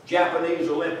Japanese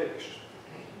Olympics.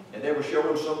 And they were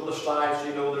showing some of the sights.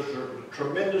 You know, there's a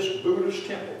tremendous Buddhist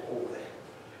temple over there.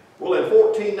 Well, in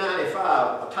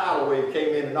 1495, a tidal wave came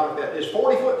in and knocked that. It's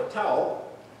 40 foot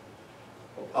tall.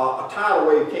 A tidal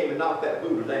wave came and knocked that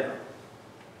Buddha down.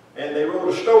 And they wrote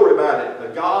a story about it.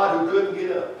 The God who couldn't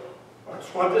get up. That's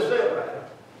what they said about it.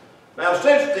 Now,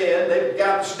 since then, they've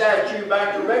got the statue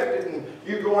back erected, and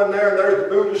you go in there, and there's the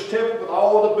Buddhist temple with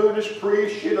all the Buddhist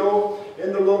priests, you know,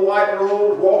 in the little white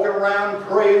robes, walking around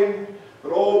praying.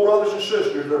 But all brothers and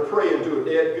sisters, they're praying to a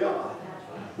dead God.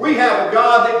 We have a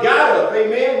God that got up,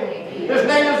 amen? His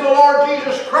name is the Lord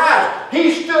Jesus Christ.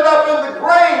 He stood up in the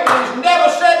grave, and he's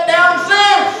never sat down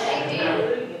since.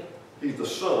 Amen. He's the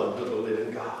Son of the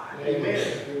living God.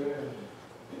 Amen.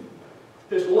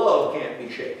 His love can't be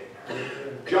shaken.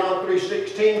 John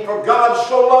 3:16, for God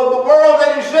so loved the world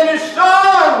that he sent his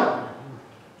Son.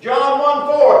 John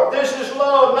 1:4, this is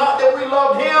love, not that we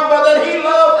loved him, but that he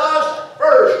loved us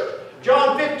first.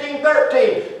 John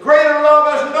 15:13, greater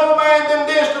love has no man than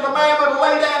this, that a man would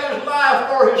lay down his life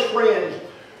for his friends.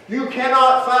 You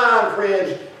cannot find,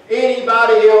 friends,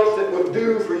 anybody else that would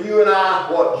do for you and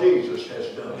I what Jesus has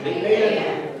done.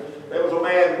 Amen. There was a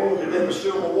man wounded in the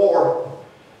Civil War.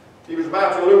 He was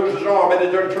about to lose his arm, and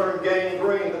it done turned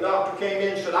gangrene. The doctor came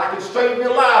in and said, I can save your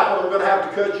life, but I'm going to have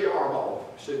to cut your arm off.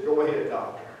 He said, go ahead,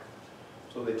 doctor.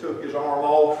 So they took his arm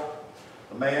off.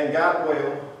 The man got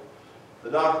well. The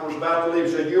doctor was about to leave.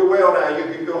 He said, you're well now,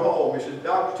 you can go home. He said,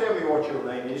 doctor, tell me what your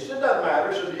name is. He said, doesn't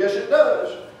matter. He said, yes, it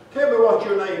does. Tell me what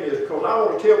your name is, because I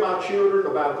want to tell my children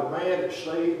about the man that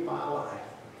saved my life.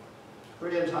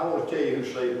 Friends, I want to tell you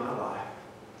who saved my life.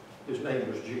 His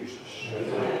name was Jesus.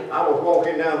 I was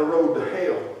walking down the road to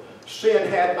hell. Sin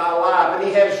had my life, and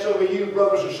he had some of you,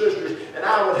 brothers and sisters, and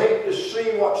I would hate to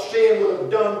see what sin would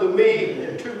have done to me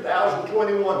in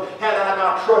 2021 had I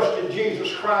not trusted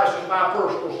Jesus Christ as my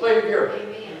personal Savior.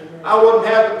 Amen. I wouldn't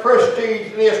have the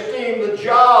prestige, the esteem, the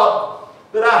job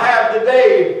that I have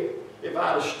today if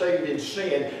I'd have stayed in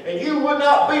sin. And you would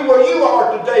not be where you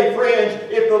are today, friends,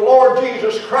 if the Lord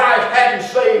Jesus Christ hadn't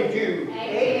saved you.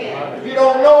 Amen. If you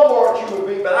don't know what you would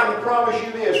be, but I can promise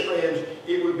you this, friends,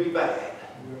 it would be bad.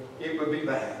 It would be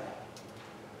bad.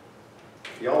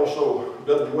 He also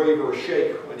doesn't waver or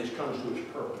shake when he comes to his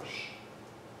purpose.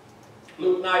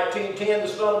 Luke 19:10, the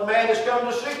Son of Man has come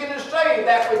to seek and to save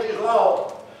that which is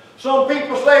lost. Some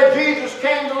people say Jesus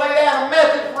came to lay down a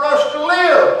method for us to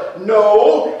live.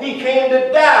 No, he came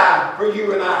to die for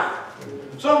you and I.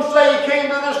 Some say he came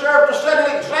to this earth to set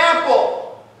an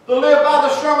example, to live by the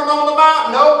Sermon on the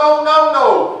Mount. No, no, no,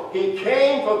 no. He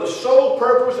came for the sole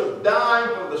purpose of dying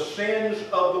for the sins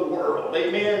of the world.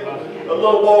 Amen? A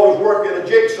little boy was working a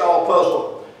jigsaw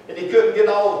puzzle, and he couldn't get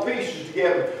all the pieces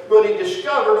together. But he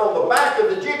discovered on the back of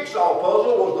the jigsaw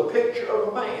puzzle was the picture of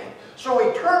a man. So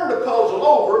he turned the puzzle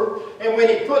over, and when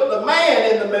he put the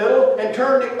man in the middle and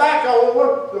turned it back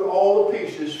over, all the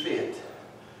pieces fit.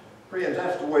 Friends,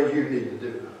 that's the way you need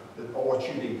to do, or what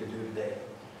you need to do today.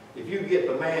 If you get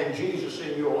the man Jesus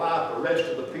in your life, the rest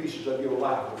of the pieces of your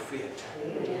life will fit.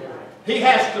 He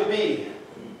has to be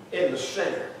in the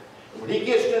center. When he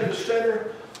gets in the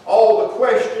center, all the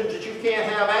questions that you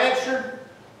can't have answered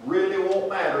really won't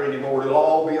matter anymore. It'll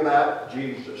all be about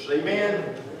Jesus.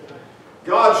 Amen?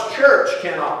 God's church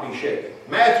cannot be shaken.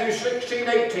 Matthew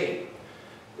 16:18.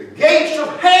 The gates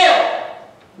of hell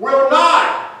will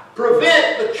not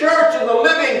prevent the church and the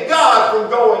living God from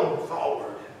going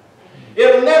forward.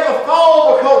 It'll never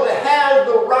fall because it has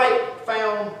the right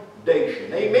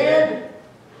foundation. Amen?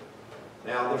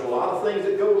 Now, there's a lot of things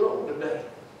that goes on today.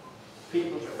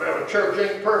 People say, well, the church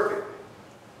ain't perfect.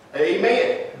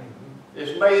 Amen.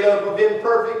 It's made up of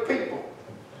imperfect people.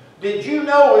 Did you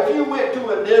know if you went to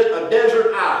a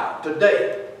desert isle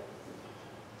today,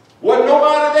 wasn't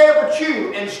nobody there but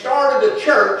you, and started a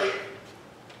church,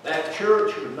 that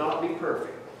church would not be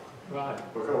perfect. Right.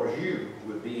 Because you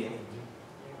would be in it.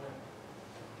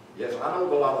 Yes, I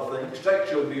know a lot of things.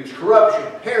 Sexual abuse, corruption,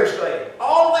 hearsay,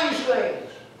 all these things.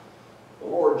 The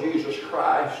Lord Jesus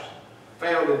Christ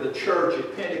founded the church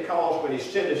at Pentecost when He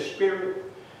sent His Spirit.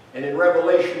 And in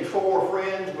Revelation 4,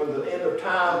 friends, when the end of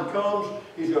time comes,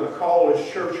 He's going to call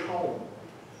His church home.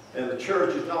 And the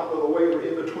church is not going to waver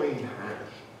in between times,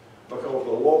 because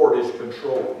the Lord is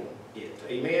controlling it.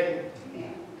 Amen?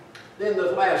 Amen. Then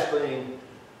the last thing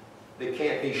that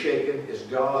can't be shaken is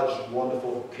God's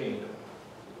wonderful kingdom.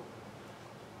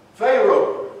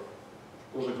 Pharaoh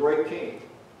was a great king,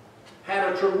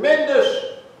 had a tremendous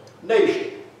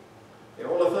nation. The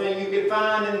only thing you can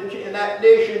find in that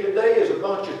nation today is a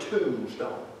bunch of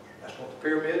tombstones. That's what the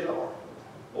pyramids are.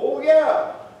 Oh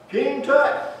yeah, King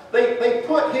Tut. They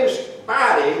put his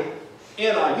body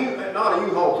in not a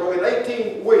U-Haul truck, an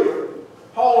 18-wheeler,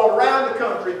 hauled around the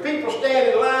country. People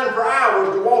stand in line for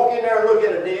hours to walk in there and look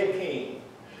at a dead king.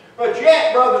 But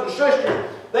yet, brothers and sisters,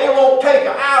 they won't take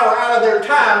an hour out of their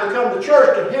time to come to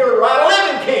church to hear about a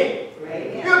living king.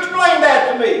 Right. You explain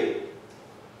that to me.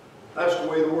 That's the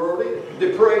way the world is,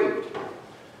 depraved.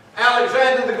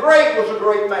 Alexander the Great was a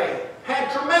great man,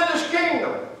 had tremendous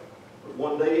kingdom, but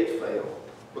one day it fell,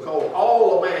 because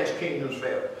all of man's kingdoms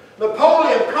fell.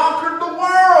 Napoleon conquered the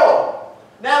world.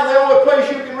 Now the only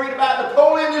place you can read about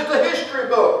Napoleon is the history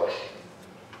books.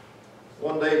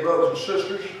 One day, brothers and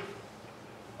sisters,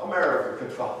 America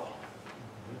could fall.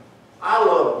 I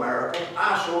love America.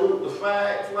 I salute the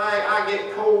flag. I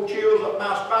get cold chills up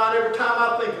my spine every time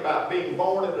I think about being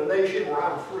born in a nation where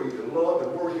I'm free to love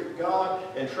and worship God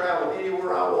and travel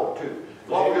anywhere I want to. As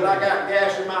long as I got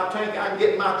gas in my tank, I can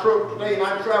get in my truck today and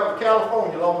I can travel to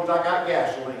California as long as I got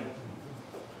gasoline.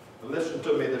 But listen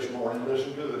to me this morning.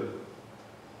 Listen good.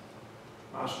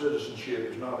 My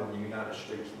citizenship is not in the United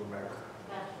States of America.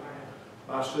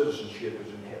 My citizenship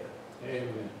is in heaven.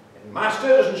 Amen. And my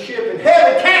citizenship in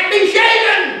heaven can't be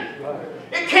shaken. Right.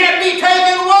 It can't be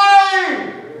taken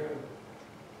away.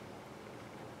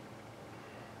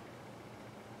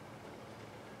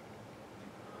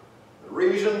 The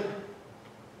reason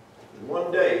is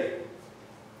one day,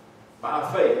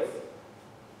 by faith,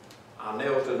 I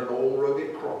knelt at an old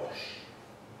rugged cross,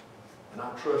 and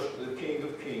I trusted the King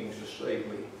of Kings to save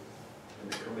me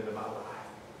and to come into my life.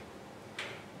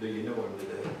 Do you know Him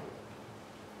today?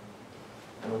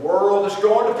 In a world that's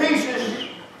going to pieces,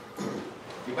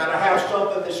 you better have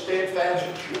something that's steadfast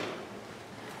and sure.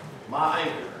 My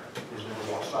anchor is in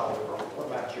the solid rock. What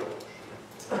about yours?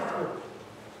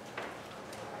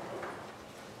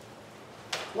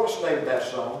 What's the name of that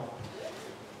song?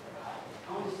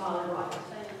 On the solid rock.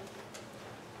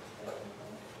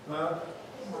 Huh?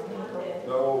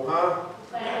 No, huh?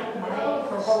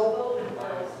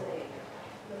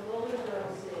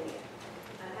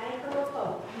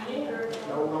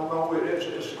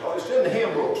 No, it's in the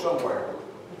hymn book somewhere.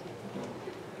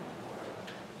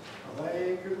 I've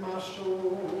anchored my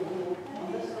soul.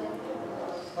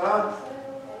 Huh?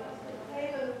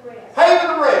 Haven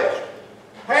of Rest.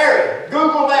 Harry,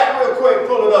 Google that real quick,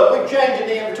 pull it up. We're changing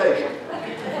the invitation.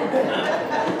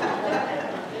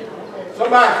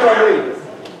 Somebody come read it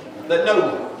that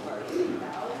knows it.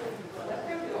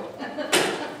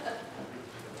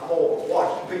 I'm going to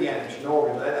watch the pianists and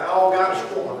organs. They all got a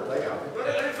scorner. They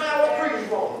found what preachers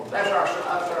want. That's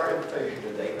our invitation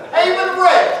today. The Haven of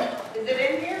Rest. Is it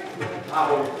in here? I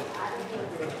hope.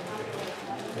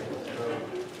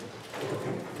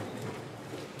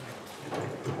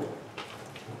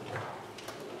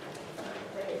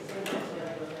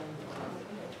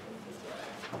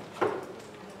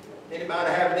 Anybody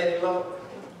having any luck?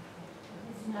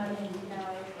 It's not in, no.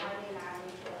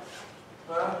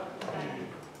 Huh?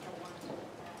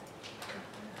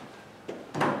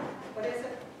 What is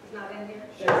it? It's not in here?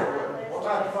 What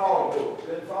about the fall book? Is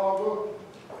it the fall book?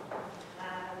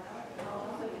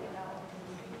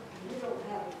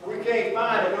 We can't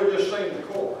find it, we'll just sing the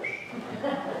chorus.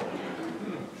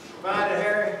 Find it,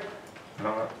 Harry?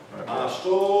 No. My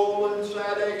soul in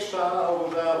sad exile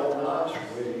was out on life's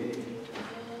way.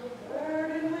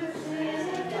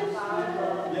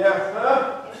 Yeah, huh?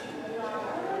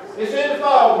 It's in the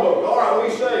fall book. All right,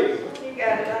 we saved. You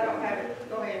got it, I don't have it.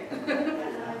 Go ahead.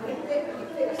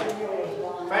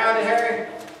 Found it, Harry?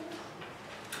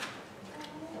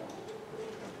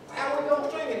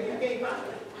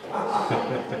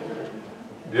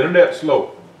 Get in that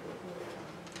slope.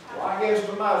 Well, I guess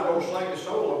somebody's gonna sing the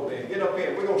solo then. Get up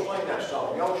here, we're gonna sing that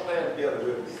song. Y'all stand together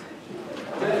with me.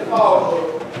 Let's pause.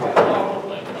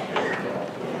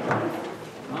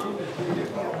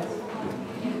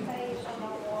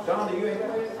 Donnie, you ain't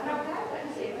playing?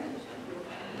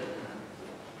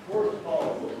 Where's the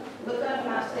pause? Look under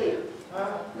my seat.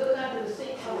 Huh? Look under the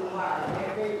seat on the wire.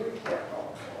 Can't reach that far.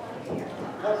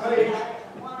 What page?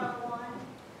 101.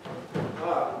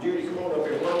 Judy, come on up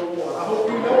here, 101. I hope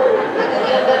you know it.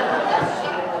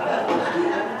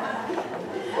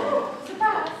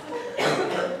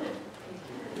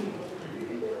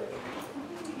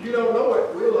 You don't know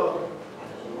it, we'll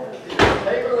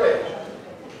take a rest.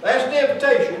 That's the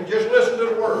invitation, just listen to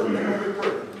the word. It's gonna be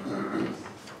free.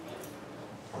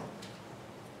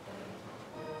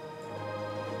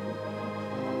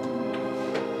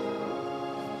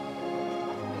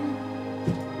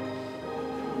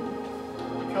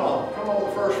 Come on,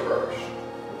 the first verse.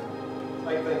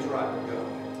 Make things right with God.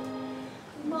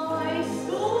 My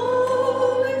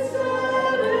soul in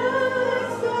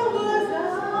sadness, I was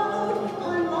out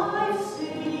on life's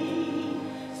sea,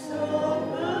 so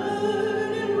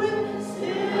burdened with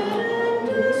sin and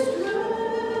distressed,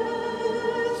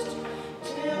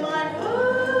 till I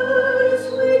heard a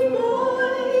sweet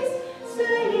voice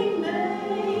saying,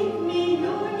 "Make me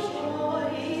your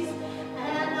choice,"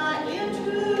 and I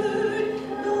entered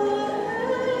the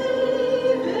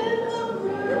haven of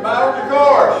rest. Everybody with the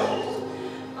chorus.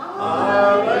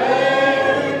 I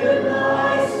landed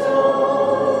my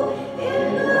soul in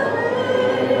the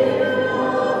haven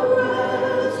of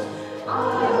rest.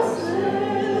 I'll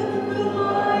sail the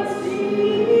wide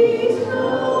seas no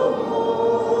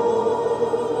more.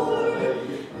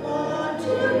 The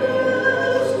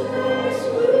tempest may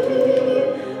sweep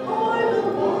o'er the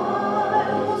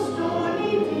wild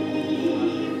stormy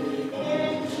deep.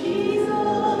 In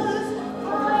Jesus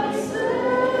I'm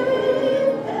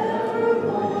safe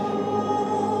evermore.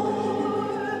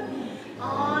 I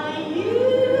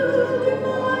yielded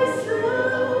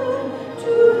myself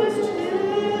to His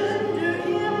tender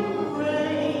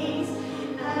embrace,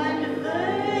 and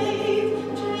faith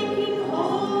taking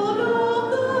hold of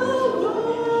the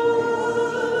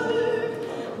word,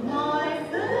 my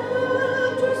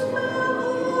fetters fell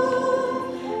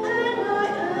off, and I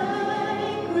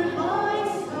anchored my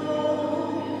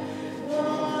soul. The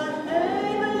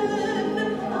haven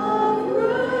of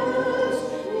rest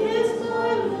is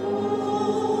my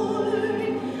Lord.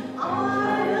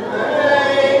 I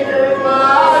Anchor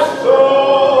my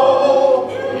soul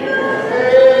in the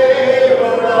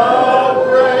haven of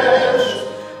rest.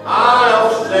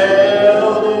 I'll sail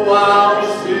the wild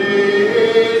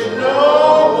seas no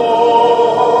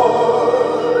more.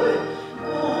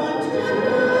 The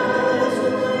tempest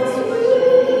may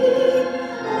sweep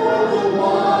o'er the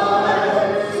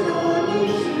wide stormy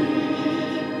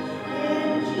sea. In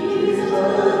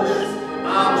Jesus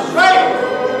I'm safe.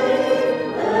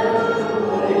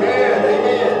 Amen,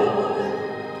 amen.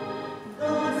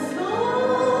 the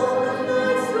song of my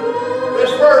soul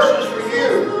This verse is for you,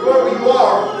 whoever you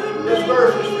are. This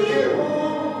verse is for you.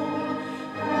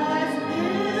 has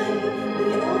been the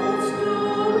old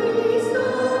stories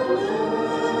of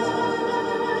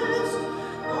last,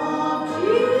 of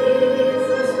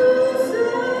Jesus who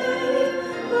saved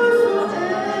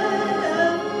whosoever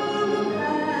will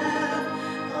have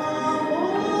a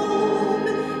home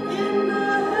in the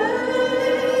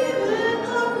haven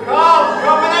of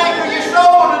Come and anchor your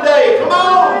soul today. Come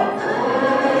on.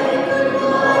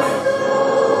 my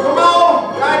soul. Come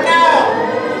on, right now.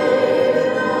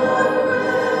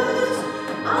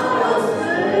 I'll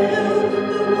sail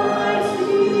the wide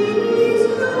seas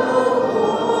no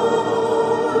more.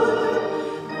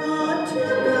 The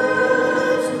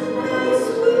tempest may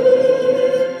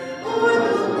sweep o'er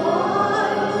the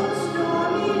wild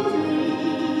stormy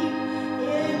deep.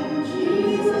 In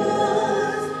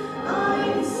Jesus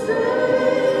I'm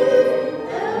safe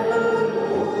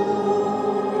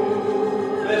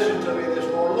evermore. Listen to me this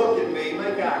morning. Look at me.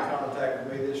 Make eye contact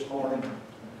with me this morning.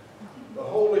 The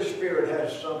Holy Spirit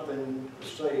has something to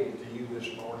say to you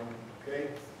this morning, okay?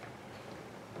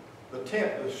 The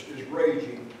tempest is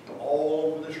raging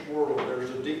all over this world. There's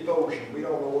a deep ocean. We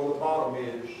don't know where the bottom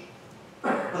is.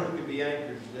 You could be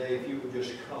anchored today if you would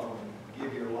just come and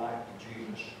give your life to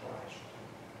Jesus Christ.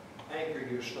 Anchor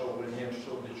your soul in Him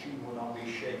so that you will not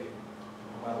be shaken.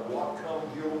 No matter what comes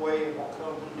your way and what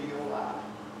comes into your life,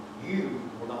 you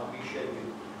will not be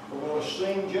shaken. We're going to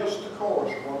sing just the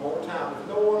chorus one more time. If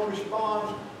no one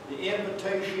responds, the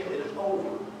invitation is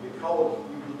over because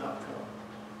you did not come.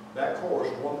 That chorus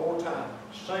one more time.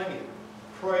 Sing it.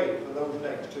 Pray for those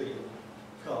next to you.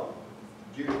 Come,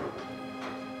 Judy.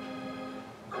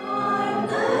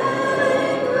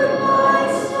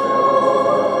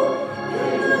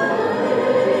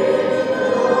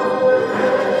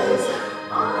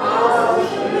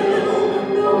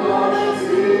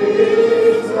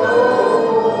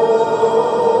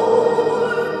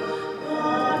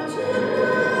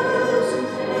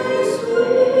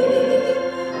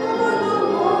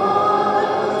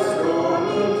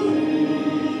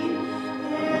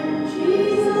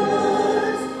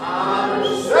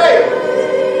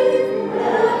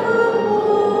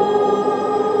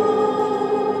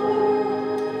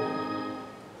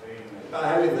 I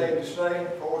have anything to say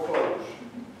before we close?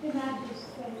 Can I just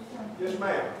say something? Yes,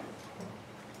 ma'am.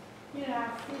 You know, I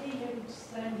sit here each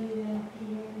Sunday and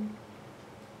here, and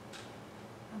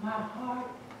my heart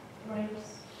breaks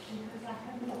because I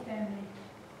have no family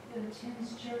that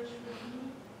attends church with me.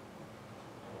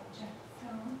 Jack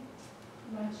come,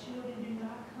 my children do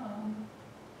not come.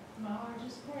 My heart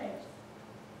just breaks.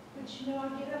 But you know, I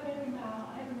get up every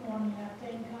morning, I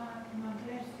thank God for my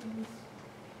blessings.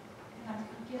 And I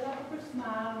get up with a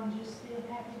smile and just feel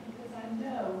happy because I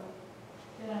know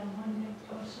that I'm one day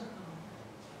closer home.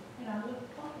 And I look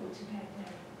forward to that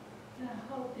day. And I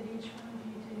hope that each one of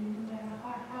you do, no matter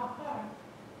how hard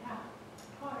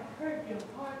hurt your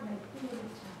heart may feel at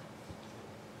times.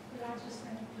 But I just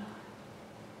thank God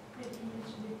that He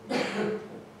is with me.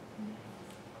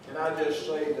 Can I just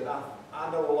say that I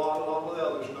know a lot of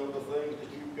others know the things that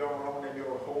you've gone on in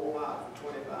your whole life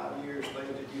for 25 years,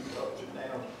 things that you've ups and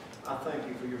downs. I thank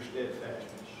you for your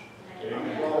steadfastness.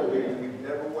 I'm proud of you. You've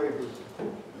never wavered.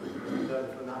 You've done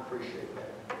it, and I appreciate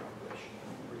that. God bless you. I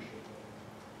appreciate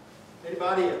it.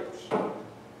 Anybody else?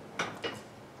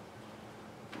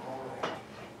 All right.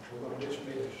 We're going to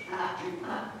dismiss.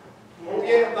 Oh,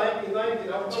 yeah, thank you.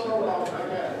 Don't go long. I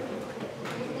got it.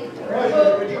 Russia,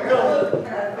 would you come?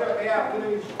 Help me out,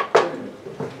 please.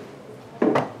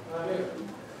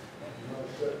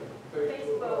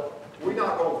 Facebook. We're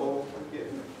not going to vote.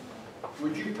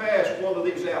 Would you pass one of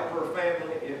these out per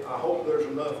family? I hope there's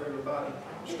enough for everybody.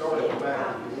 Start at the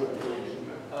back if you would, please.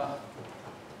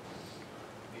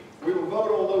 We will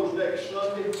vote on those next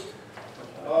Sunday.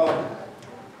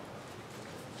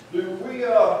 Do we,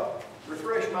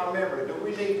 refresh my memory, do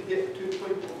we need to get 2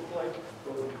 people to play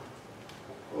for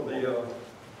the,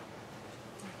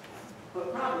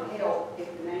 But probably help if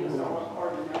the names are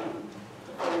already known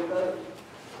before we vote.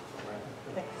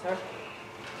 Thank you, sir.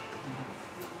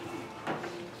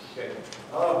 okay.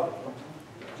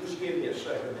 Just give me a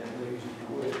second then, please, if you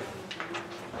would.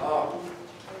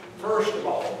 First of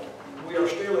all, we are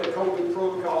still in COVID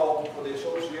protocol for the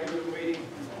association meeting.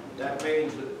 That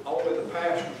means that only the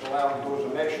pastor is allowed to go as a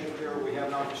messenger. We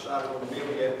have not decided on the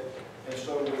meal yet. And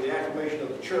so with the acclamation of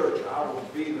the church, I will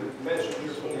be the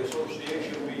messenger for the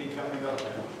association meeting coming up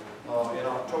in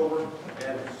October,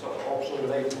 and so also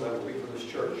in April. That will be for this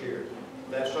church here.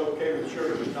 That's okay with the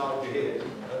church, just nod your head.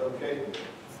 Okay?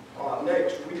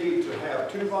 Next, we need to have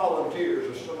 2 volunteers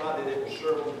or somebody that will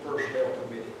serve on the personnel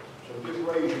committee. So just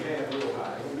raise your hand real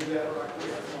high. Can we do that right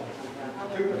quick?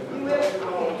 2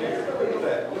 volunteers. Who is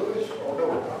that? Louis or no?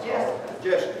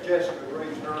 Jessica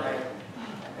raised her hand.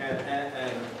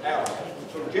 And Alice.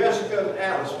 So Jessica and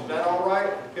Alice, is that all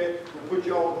right? Okay, we'll put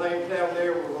y'all's names down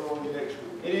there. We'll run on you next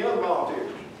week. Any other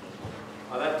volunteers?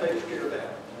 That takes care of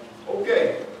that.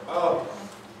 Okay,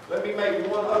 let me make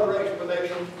one other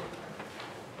explanation.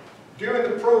 During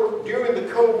the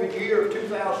COVID year of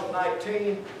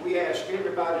 2019, we asked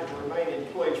everybody to remain in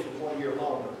place for 1 year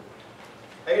longer.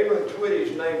 Abram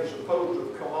Twitty's name was supposed to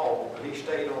have come off, but he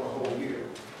stayed on the whole year.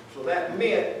 So that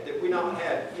meant that we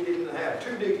didn't have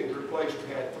 2 deacons replaced,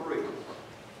 we had 3.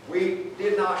 We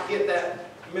did not get that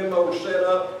memo set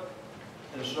up,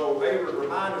 and so Abram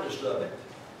reminded us of it.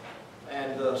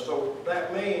 And so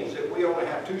that means that we only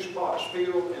have 2 spots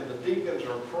filled, and the deacons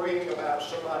are praying about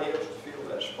somebody else to fill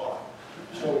that spot.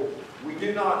 So we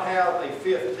do not have a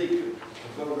 5th deacon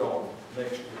to vote on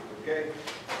next week, okay?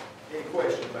 Any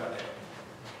questions about that?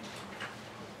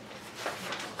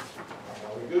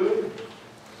 Are we good?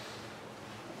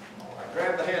 All right,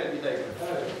 grab the hand of your neighbor.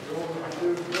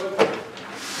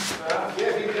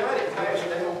 Jeff, you got it, pass it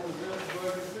down.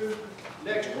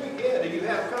 Next week, yeah, do you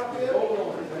have a copy of it?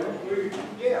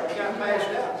 Yeah, we got passed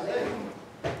out today.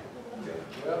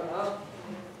 Well,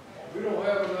 we don't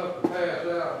have enough to pass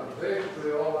out, but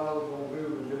basically all I was gonna do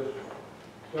was just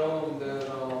tell them that,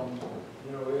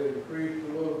 it increased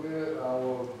a little bit.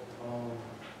 Our,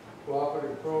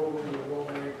 cooperative program is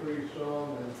gonna increase some,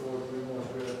 and of course we want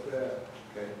to address that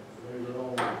Okay. later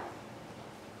on.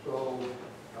 So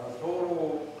our total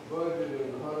budget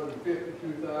is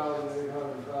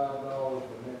 $152,805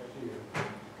 for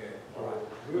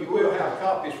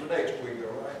copies for next week,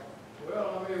 all right?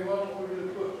 Well, I mean, why don't we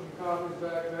just put some copies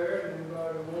back there and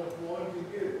anybody who wants one can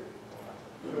get it?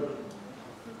 Because,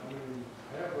 I mean,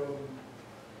 half of them,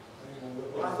 ain't gonna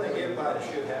look Well, I think everybody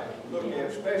should have it, look at,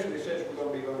 especially since we're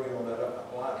gonna be voting on that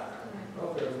line item.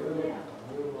 Okay,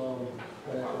 we'll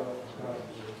pass out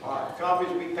copies. All right, copies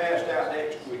will be passed out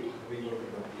next week.